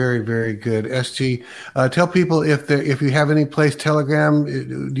 We're very, very good. SG, tell people if you have any place,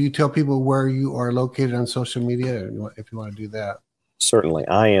 Telegram, do you tell people where you are located on social media, if you want to do that? Certainly.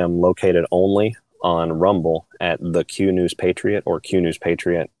 I am located only on Rumble at the Q News Patriot or Q News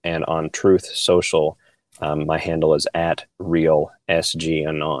Patriot, and on Truth Social, my handle is at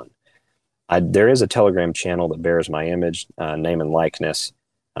RealSGAnon. There is a Telegram channel that bears my image, name and likeness,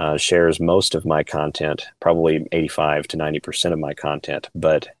 shares most of my content, probably 85 to 90% of my content,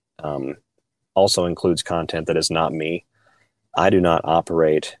 but also includes content that is not me. I do not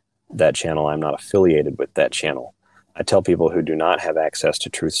operate that channel. I'm not affiliated with that channel. I tell people who do not have access to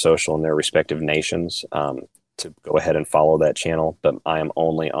Truth Social in their respective nations to go ahead and follow that channel, but I am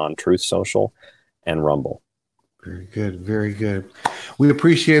only on Truth Social and Rumble. Very good. Very good. We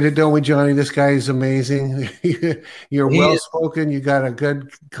appreciate it, don't we, Johnny? This guy is amazing. You're well-spoken. You got a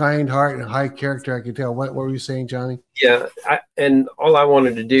good, kind heart and high character, I can tell. What were you saying, Johnny? Yeah. And all I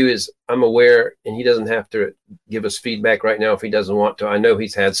wanted to do is, I'm aware, and he doesn't have to give us feedback right now if he doesn't want to. I know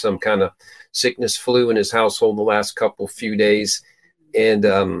he's had some kind of sickness, flu in his household the last few days.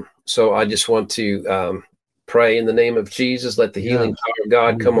 And so I just want to pray in the name of Jesus. Let the healing power of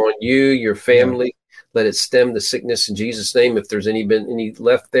God come on you, your family. Let it stem the sickness in Jesus' name. If there's been any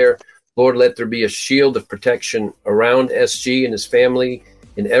left there, Lord, let there be a shield of protection around SG and his family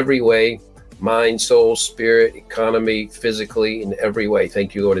in every way, mind, soul, spirit, economy, physically, in every way.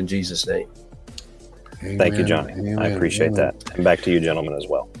 Thank you, Lord, in Jesus' name. Amen. Thank you, Johnny. Amen. I appreciate that. And back to you, gentlemen, as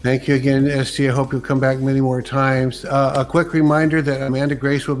well. Thank you again, SG. I hope you'll come back many more times. A quick reminder that Amanda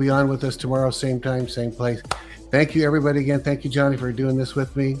Grace will be on with us tomorrow, same time, same place. Thank you, everybody, again. Thank you, Johnny, for doing this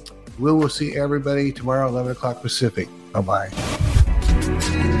with me. We will see everybody tomorrow, 11 o'clock Pacific. Bye-bye.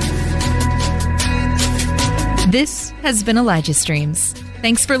 This has been Elijah Streams.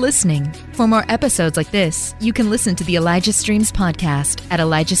 Thanks for listening. For more episodes like this, you can listen to the Elijah Streams podcast at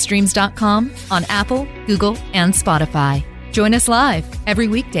ElijahStreams.com on Apple, Google, and Spotify. Join us live every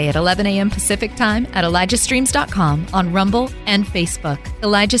weekday at 11 a.m. Pacific Time at ElijahStreams.com on Rumble and Facebook.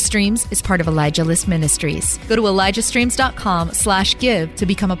 Elijah Streams is part of Elijah List Ministries. Go to ElijahStreams.com/give to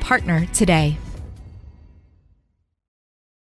become a partner today.